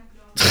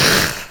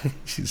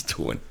she's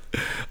doing.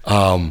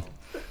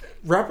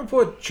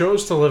 Rappaport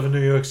chose to live in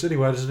New York City.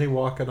 Why doesn't he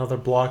walk another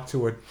block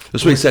to it?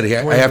 That's what he said. He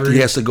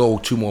has to go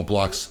 2 more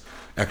blocks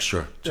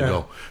extra to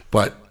go.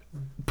 But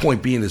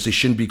point being is they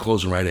shouldn't be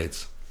closing Rite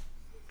Aids.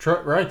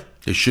 Right.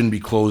 They shouldn't be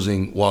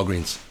closing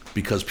Walgreens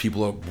because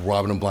people are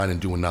robbing them blind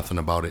and doing nothing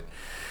about it.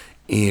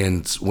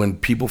 And when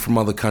people from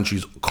other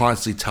countries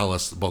constantly tell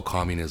us about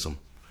communism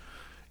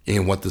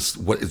and what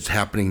is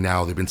happening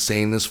now, they've been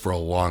saying this for a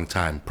long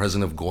time.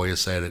 President of Goya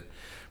said it,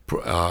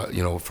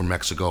 from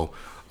Mexico.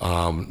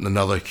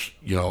 Another,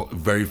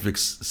 very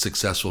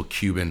successful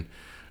Cuban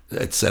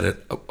had said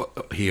it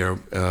here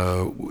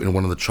in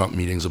one of the Trump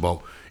meetings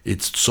about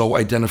it's so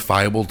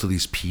identifiable to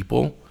these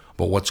people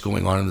about what's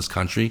going on in this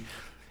country.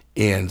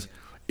 And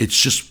it's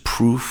just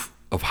proof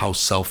of how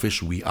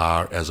selfish we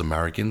are as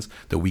Americans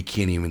that we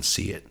can't even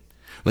see it.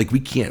 Like, we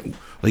can't,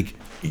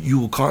 you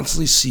will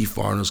constantly see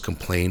foreigners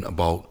complain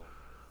about,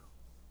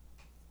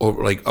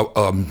 or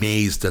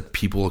amazed that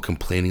people are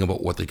complaining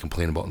about what they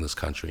complain about in this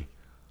country.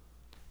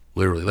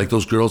 Literally, like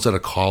those girls at a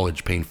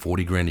college paying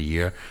 $40,000 a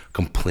year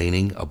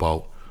complaining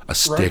about a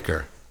sticker.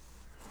 Right.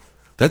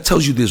 That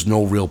tells you there's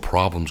no real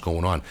problems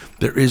going on.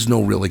 There is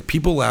no real,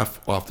 people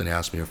often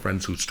ask me, or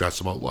friends who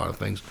stress about a lot of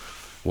things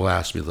will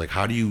ask me,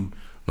 how do you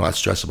not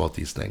stress about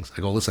these things?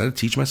 I go, listen, I had to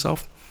teach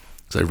myself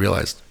because I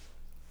realized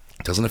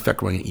it doesn't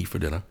affect what I'm going to eat for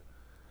dinner.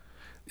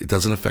 It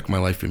doesn't affect my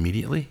life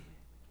immediately.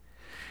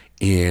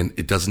 And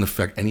it doesn't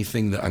affect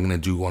anything that I'm going to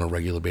do on a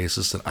regular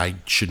basis that I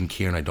shouldn't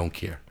care and I don't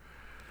care.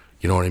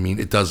 You know what I mean?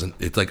 It doesn't.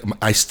 It's like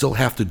I still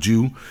have to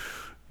do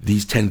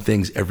these 10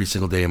 things every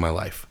single day in my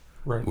life.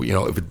 Right.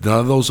 If none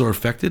of those are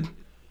affected,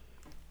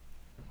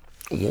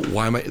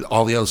 why am I?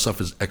 All the other stuff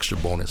is extra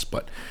bonus.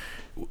 But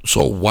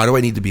so why do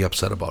I need to be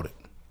upset about it?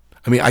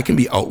 I mean, I can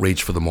be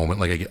outraged for the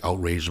moment. I get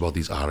outraged about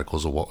these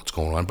articles of what's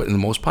going on. But in the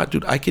most part,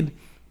 dude, I can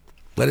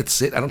let it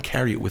sit. I don't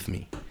carry it with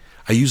me.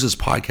 I use this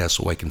podcast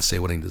so I can say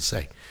what I need to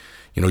say.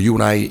 You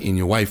and I and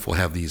your wife will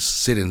have these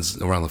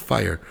sit-ins around the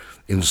fire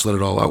and just let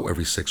it all out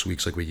every 6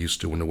 weeks like we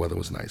used to when the weather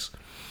was nice.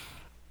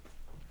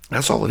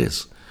 That's all it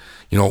is.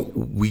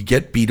 We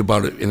get beat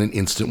about it in an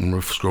instant when we're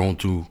scrolling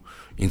through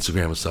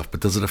Instagram and stuff,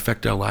 but does it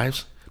affect our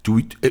lives?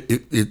 Do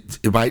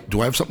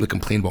I have something to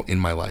complain about in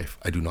my life?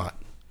 I do not.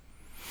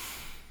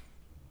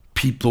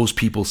 Those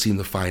people seem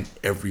to find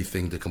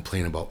everything to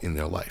complain about in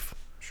their life.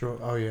 Sure.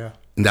 Oh, yeah.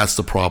 And that's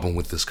the problem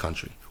with this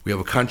country. We have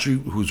a country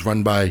who's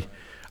run by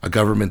a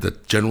government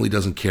that generally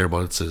doesn't care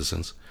about its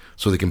citizens,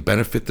 so they can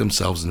benefit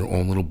themselves in their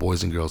own little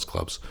boys and girls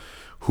clubs,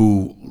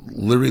 who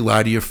literally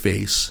lie to your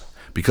face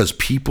because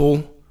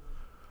people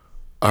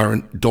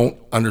don't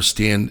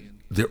understand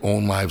their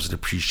own lives and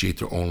appreciate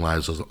their own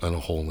lives as a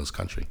whole in this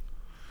country.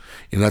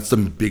 And that's the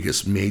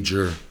biggest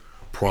major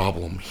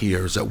problem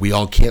here, is that we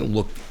all can't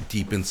look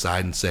deep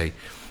inside and say,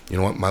 you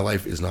know what, my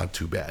life is not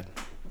too bad.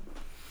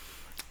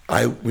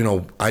 I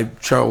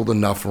traveled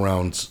enough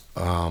around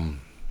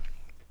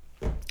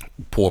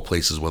poor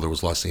places, whether it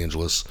was Los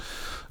Angeles,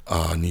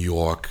 New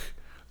York,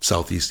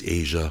 Southeast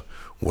Asia,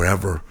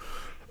 wherever,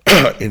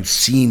 and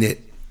seen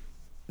it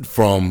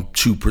from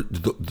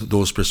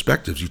those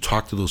perspectives. You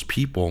talk to those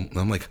people, and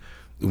I'm like,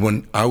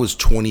 when I was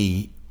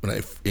 20,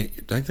 I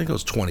think I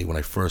was 20 when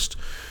I first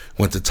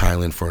went to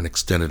Thailand for an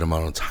extended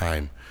amount of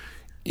time,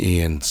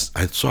 and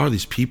I saw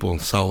these people and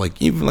saw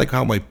even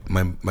how my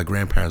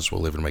grandparents were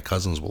living, my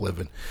cousins were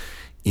living,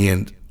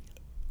 and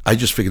I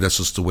just figured that's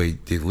just the way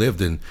they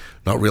lived, and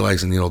not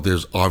realizing,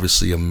 there's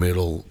obviously a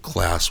middle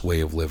class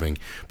way of living.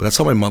 But that's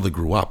how my mother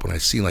grew up. When I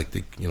see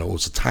it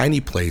was a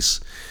tiny place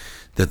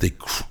that they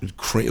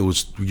it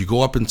was, you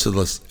go up into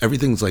this,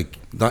 everything's like,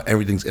 not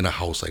everything's in a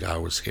house like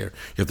ours here.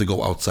 You have to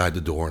go outside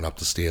the door and up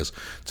the stairs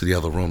to the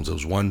other rooms. There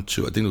was 1,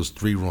 2, I think it was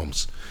 3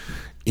 rooms,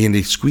 and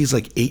they squeezed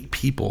like 8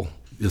 people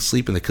to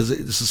sleep in there, because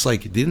it's just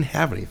like, they didn't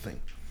have anything,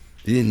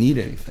 they didn't need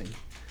anything,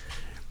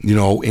 you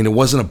know, and it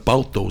wasn't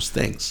about those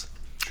things.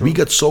 Sure. We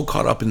got so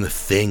caught up in the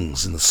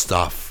things and the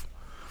stuff.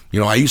 You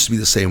know, I used to be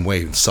the same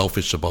way, and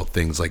selfish about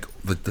things, like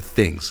the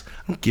things.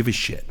 I don't give a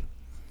shit.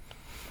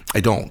 I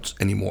don't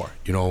anymore,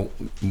 you know,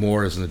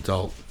 more as an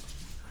adult.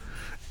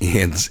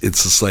 And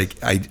it's just like,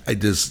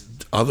 there's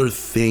other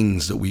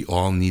things that we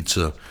all need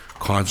to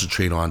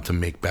concentrate on to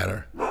make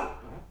better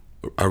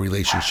our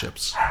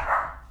relationships.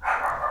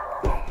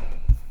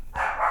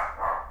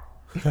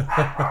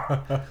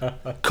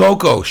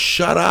 Coco,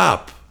 shut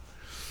up.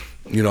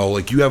 You know,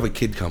 like, you have a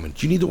kid coming.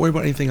 Do you need to worry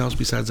about anything else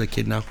besides that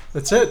kid now?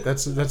 That's it.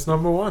 That's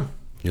number one.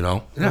 You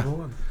know? Number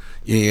one.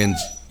 And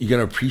you're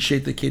going to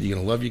appreciate the kid. You're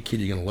going to love your kid.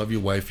 You're going to love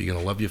your wife. You're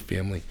going to love your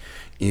family.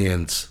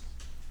 And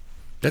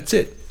that's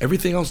it.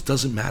 Everything else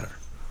doesn't matter.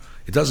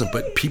 It doesn't.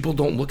 But people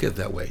don't look at it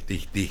that way. They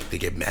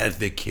get mad at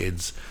their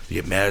kids. They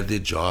get mad at their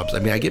jobs. I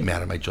mean, I get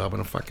mad at my job on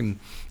a fucking,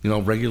 you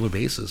know, regular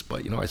basis.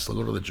 But, you know, I still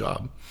go to the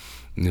job.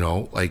 You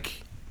know,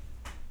 like,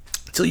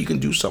 until you can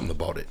do something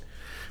about it.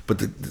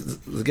 But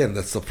again,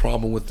 that's the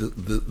problem with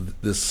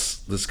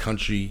this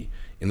country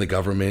in the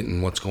government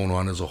and what's going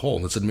on as a whole.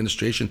 And this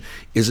administration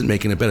isn't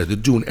making it better. They're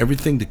doing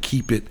everything to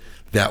keep it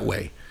that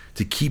way,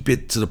 to keep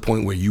it to the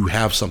point where you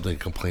have something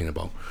to complain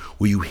about,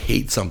 where you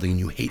hate something and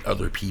you hate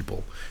other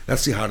people.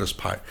 That's the hardest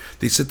part.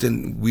 They sit there,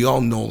 and we all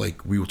know,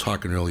 like we were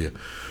talking earlier,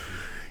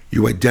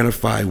 you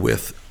identify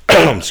with,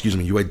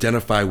 you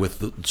identify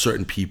with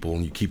certain people,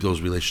 and you keep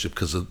those relationships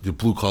because of the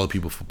blue-collar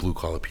people for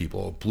blue-collar people,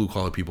 or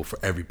blue-collar people for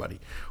everybody,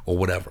 or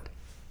whatever.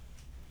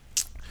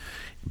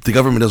 The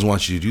government doesn't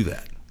want you to do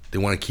that. They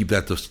want to keep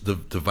that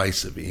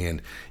divisive.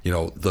 And, you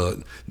know,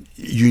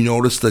 you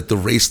notice that the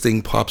race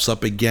thing pops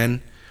up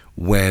again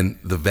when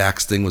the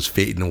vax thing was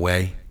fading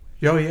away.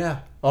 Oh, yeah.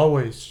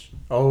 Always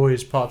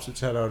pops its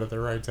head out at the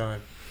right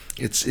time.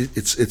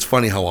 It's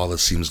funny how all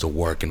this seems to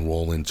work and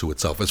roll into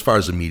itself. As far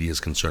as the media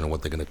is concerned and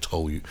what they're going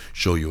to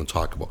show you and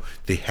talk about,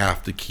 they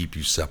have to keep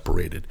you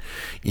separated.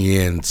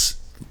 And,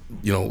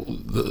 you know,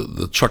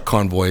 the truck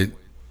convoy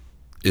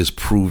is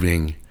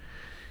proving,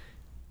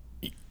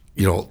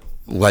 you know,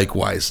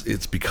 likewise,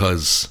 it's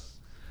because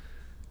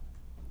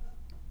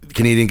the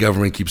Canadian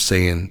government keeps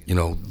saying, you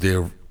know,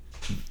 they're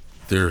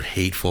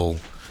hateful,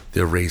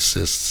 they're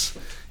racists,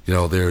 you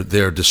know,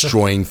 they're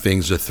destroying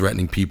things, they're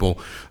threatening people.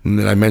 And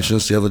then I mentioned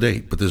this the other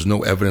day, but there's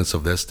no evidence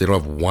of this. They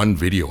don't have one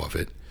video of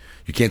it.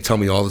 You can't tell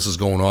me all this is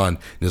going on and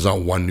there's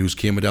not one news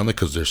camera down there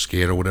because they're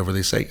scared or whatever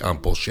they say.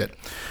 Bullshit.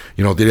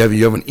 You know,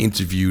 you haven't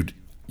interviewed,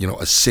 you know,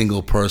 a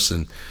single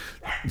person,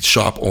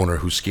 shop owner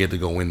who's scared to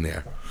go in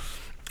there.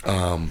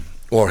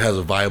 Or has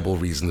a viable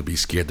reason to be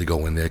scared to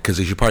go in there, because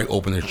they should probably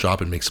open their shop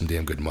and make some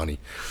damn good money.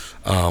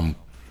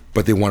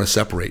 But they want to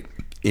separate.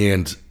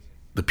 And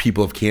the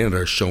people of Canada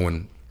are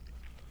showing,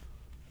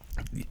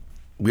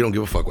 we don't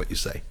give a fuck what you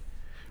say.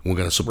 We're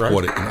going to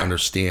support it and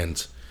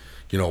understand,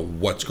 you know,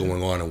 what's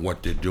going on and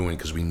what they're doing,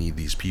 because we need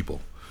these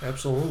people.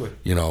 Absolutely.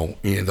 You know,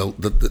 and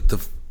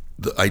the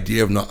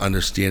idea of not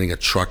understanding a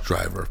truck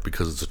driver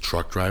because it's a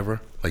truck driver,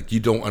 like, you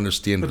don't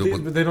understand.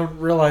 But they don't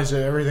realize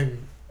that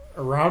everything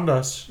around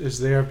us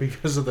is there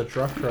because of the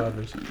truck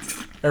drivers.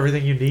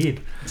 Everything you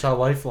need. It's our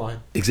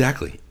lifeline.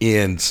 Exactly.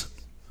 And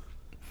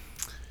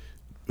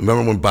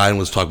remember when Biden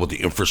was talking about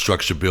the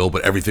infrastructure bill,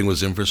 but everything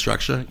was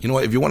infrastructure? You know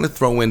what? If you want to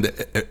throw in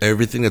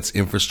everything that's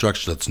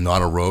infrastructure that's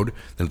not a road,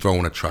 then throw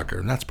in a trucker.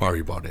 And that's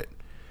probably about it.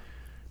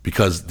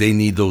 Because they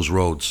need those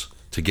roads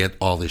to get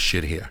all this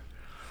shit here.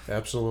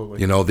 Absolutely.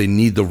 You know, they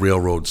need the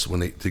railroads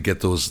to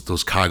get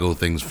those cargo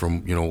things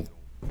from, you know,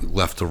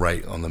 left to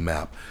right on the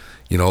map.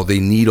 You know, they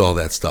need all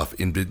that stuff,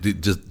 and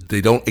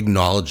they don't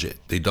acknowledge it.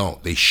 They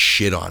don't. They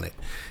shit on it.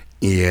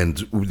 And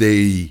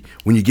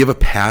when you give a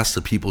pass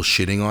to people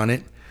shitting on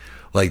it,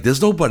 like,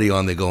 there's nobody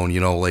on there going, you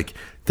know, like,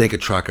 thank a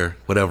trucker,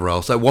 whatever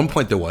else. At one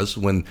point there was,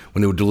 when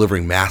they were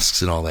delivering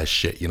masks and all that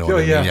shit, you know what I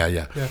mean?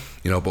 Yeah.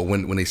 You know, but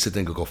when they sit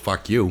there and go,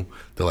 fuck you,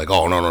 they're like,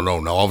 oh, no.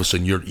 Now all of a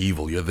sudden you're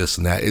evil, you're this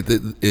and that.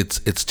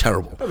 It's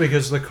terrible.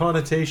 Because the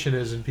connotation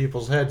is in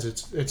people's heads,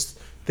 it's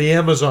the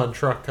Amazon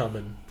truck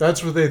coming.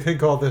 That's where they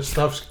think all this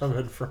stuff's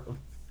coming from.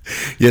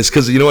 Yes,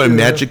 because, you know what, it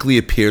magically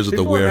appears at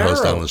the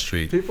warehouse down the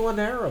street. People are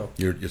narrow.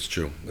 It's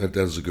true. That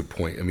is a good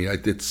point. I mean,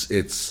 it's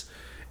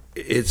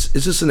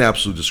just an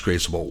absolute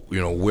disgrace about, you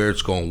know, where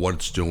it's going, what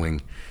it's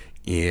doing.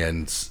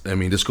 And, I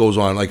mean, this goes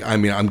on. Like, I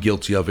mean, I'm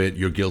guilty of it.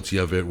 You're guilty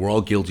of it. We're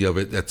all guilty of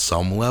it at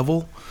some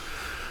level.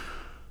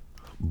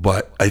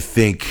 But I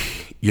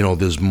think, you know,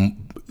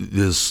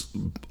 there's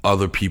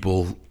other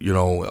people, you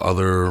know,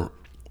 other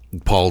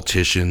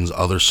politicians,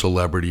 other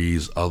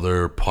celebrities,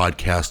 other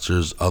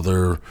podcasters,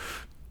 other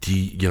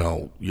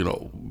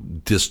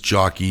disc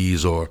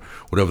jockeys or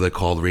whatever they're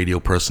called,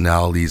 radio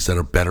personalities that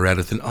are better at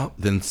it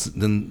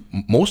than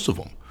most of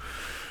them.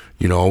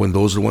 You know, and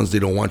those are the ones they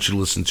don't want you to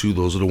listen to.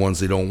 Those are the ones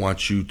they don't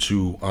want you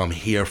to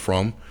hear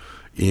from.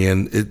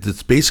 And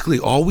it's basically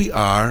all we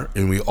are,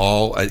 and we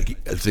all, I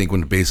think,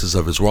 on the basis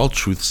of is we're all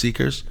truth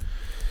seekers,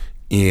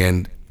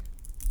 and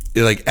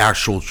like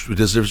actual,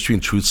 there's a difference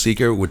between truth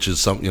seeker, which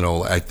is something,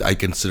 I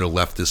consider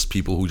leftist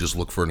people who just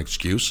look for an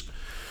excuse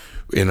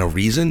and a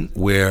reason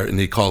and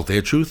they call it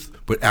their truth,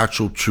 but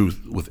actual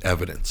truth with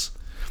evidence.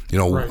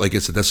 Right. Like I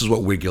said, this is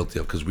what we're guilty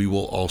of, because we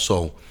will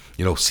also,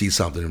 see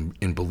something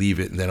and believe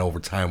it, and then over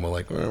time we're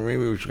like,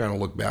 maybe we should kind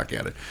of look back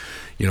at it.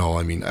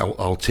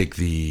 I'll take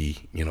the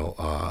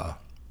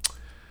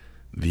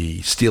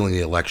stealing the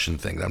election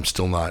thing. I'm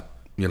still not,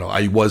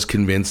 I was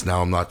convinced.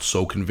 Now I'm not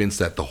so convinced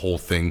that the whole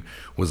thing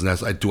was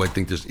necessary. I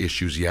think there's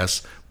issues,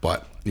 yes,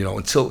 but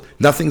until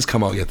nothing's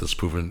come out yet that's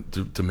proven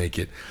to make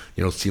it,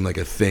 seem like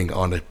a thing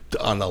on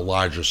a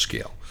larger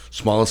scale.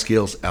 Smaller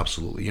scales,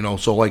 absolutely.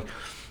 So like,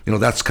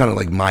 that's kind of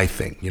like my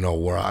thing.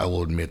 Where I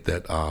will admit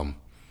that,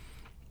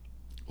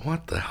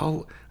 what the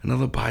hell,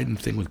 another Biden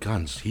thing with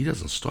guns. He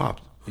doesn't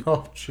stop.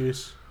 Oh,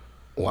 jeez.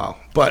 Wow.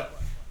 But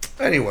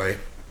anyway,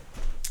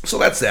 so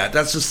that's that.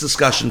 That's just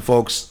discussion,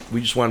 folks. We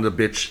just wanted to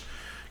bitch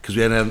because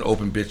we hadn't had an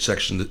open bitch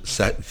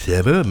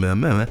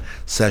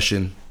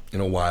session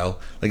in a while.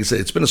 Like I said,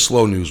 it's been a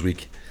slow news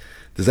week.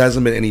 There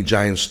hasn't been any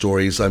giant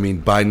stories. I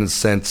mean, Biden's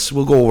sent,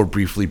 we'll go over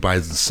briefly,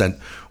 Biden's sent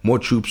more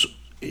troops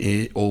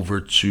over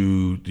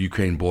to the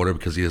Ukraine border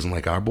because he doesn't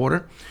like our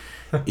border.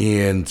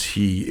 And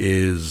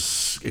he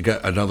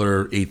got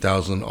another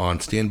 8,000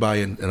 on standby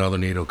in other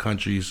NATO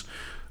countries.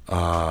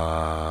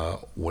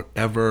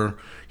 Whatever.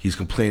 He's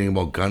complaining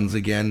about guns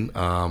again.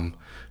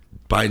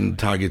 Biden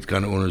targets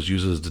gun owners,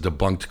 uses the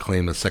debunked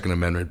claim the Second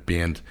Amendment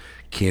banned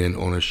cannon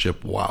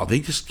ownership. Wow, they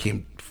just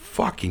can't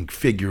fucking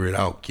figure it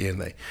out, can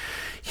they?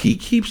 He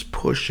keeps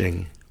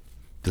pushing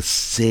the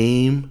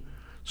same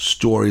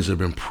stories that have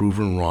been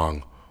proven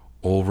wrong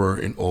over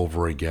and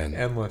over again.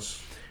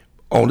 Endless.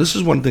 Oh, this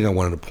is one thing I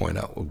wanted to point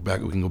out.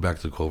 We can go back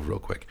to the COVID real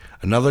quick.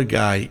 Another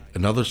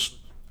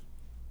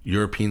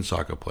European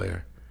soccer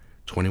player,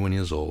 21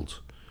 years old,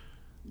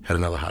 had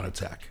another heart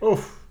attack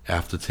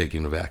after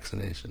taking the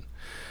vaccination.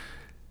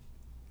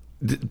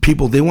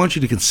 People, they want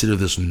you to consider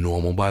this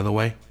normal, by the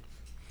way.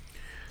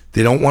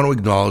 They don't want to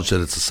acknowledge that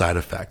it's a side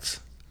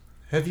effect.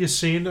 Have you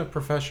seen a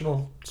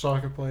professional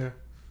soccer player?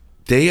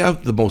 They are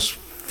the most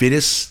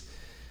fittest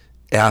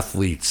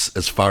athletes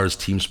as far as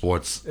team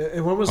sports.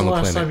 And when was the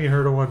last time you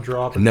heard of one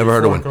drop? Never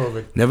heard of one.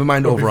 COVID? Never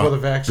mind before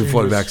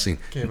the vaccine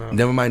came out.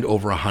 Never mind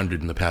over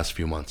 100 in the past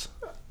few months.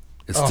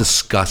 It's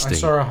disgusting. I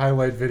saw a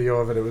highlight video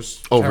of it. It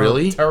was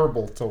really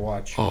terrible to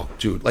watch. Oh,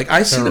 dude. Like,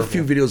 I've seen a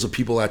few videos of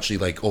people actually,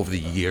 like, over the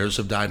years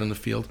have died on the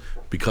field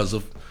because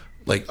of,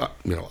 like,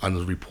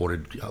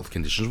 unreported health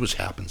conditions, which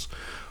happens.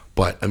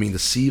 But, I mean, to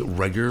see it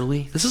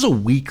regularly, this is a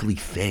weekly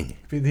thing.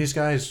 These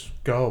guys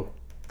go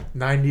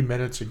 90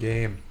 minutes a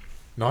game.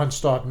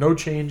 Non-stop, no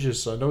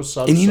changes, no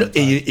subs. And if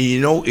they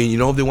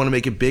want to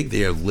make it big,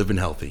 they are living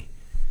healthy.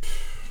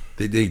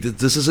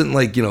 This isn't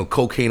like,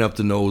 cocaine up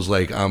the nose.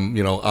 Like I'm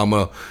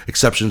a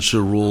exception to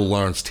the rule,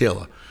 Lawrence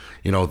Taylor.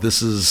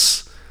 This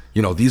is,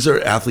 these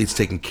are athletes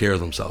taking care of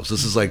themselves.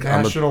 This is like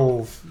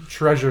national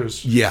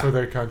treasures for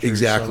their country.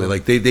 Exactly. So.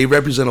 Like they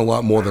represent a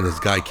lot more than this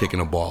guy kicking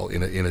a ball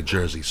in a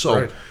jersey. So.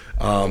 Right.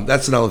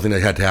 That's another thing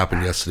that had to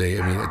happen yesterday.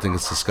 I mean, I think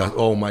it's disgusting.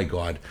 Oh my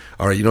God!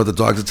 All right, the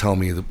dogs are telling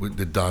me that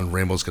they're done.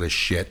 Rainbow's gonna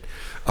shit.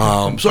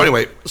 So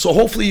anyway, so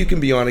hopefully you can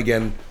be on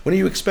again. When are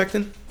you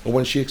expecting? Or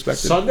when is she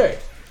expecting? Sunday.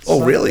 Oh,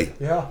 Sunday. Really?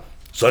 Yeah.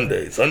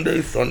 Sunday.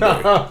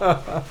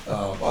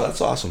 Oh, that's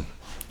awesome.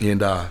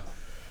 And well,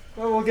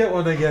 we'll get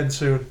one again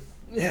soon.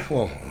 Yeah.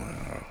 Well.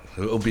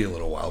 It'll be a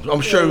little while.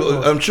 I'm sure.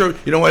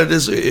 You know what it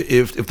is.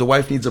 If the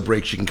wife needs a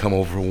break, she can come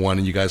over for one,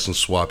 and you guys can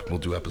swap, and we'll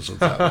do episodes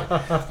that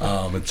way.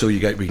 Until we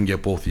can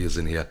get both of you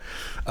in here.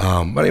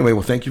 But anyway,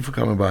 well, thank you for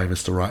coming by,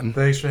 Mr. Rotten.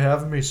 Thanks for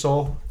having me,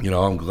 Soul.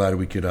 I'm glad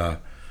we could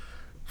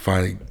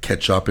finally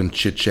catch up and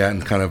chit chat,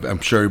 and kind of.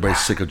 I'm sure everybody's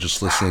sick of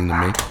just listening to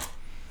me.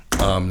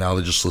 Now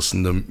they're just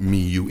listening to me,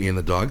 you, and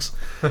the dogs.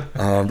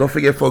 Don't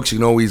forget, folks. You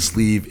can always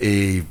leave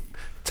a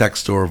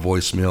text or a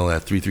voicemail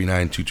at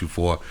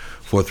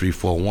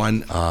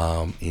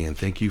 339-224-4341. And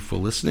thank you for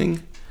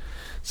listening.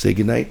 Say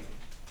goodnight.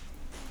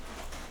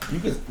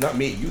 Not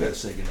me. You got to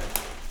say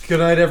goodnight. Good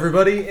night,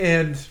 everybody.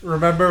 And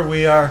remember,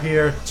 we are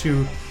here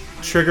to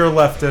trigger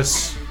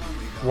leftists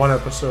one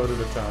episode at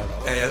a time.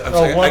 I'm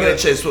going to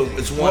say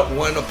it's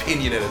one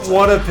opinion at a time.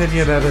 One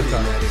opinion at a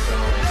time.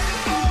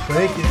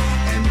 Thank you.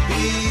 And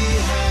be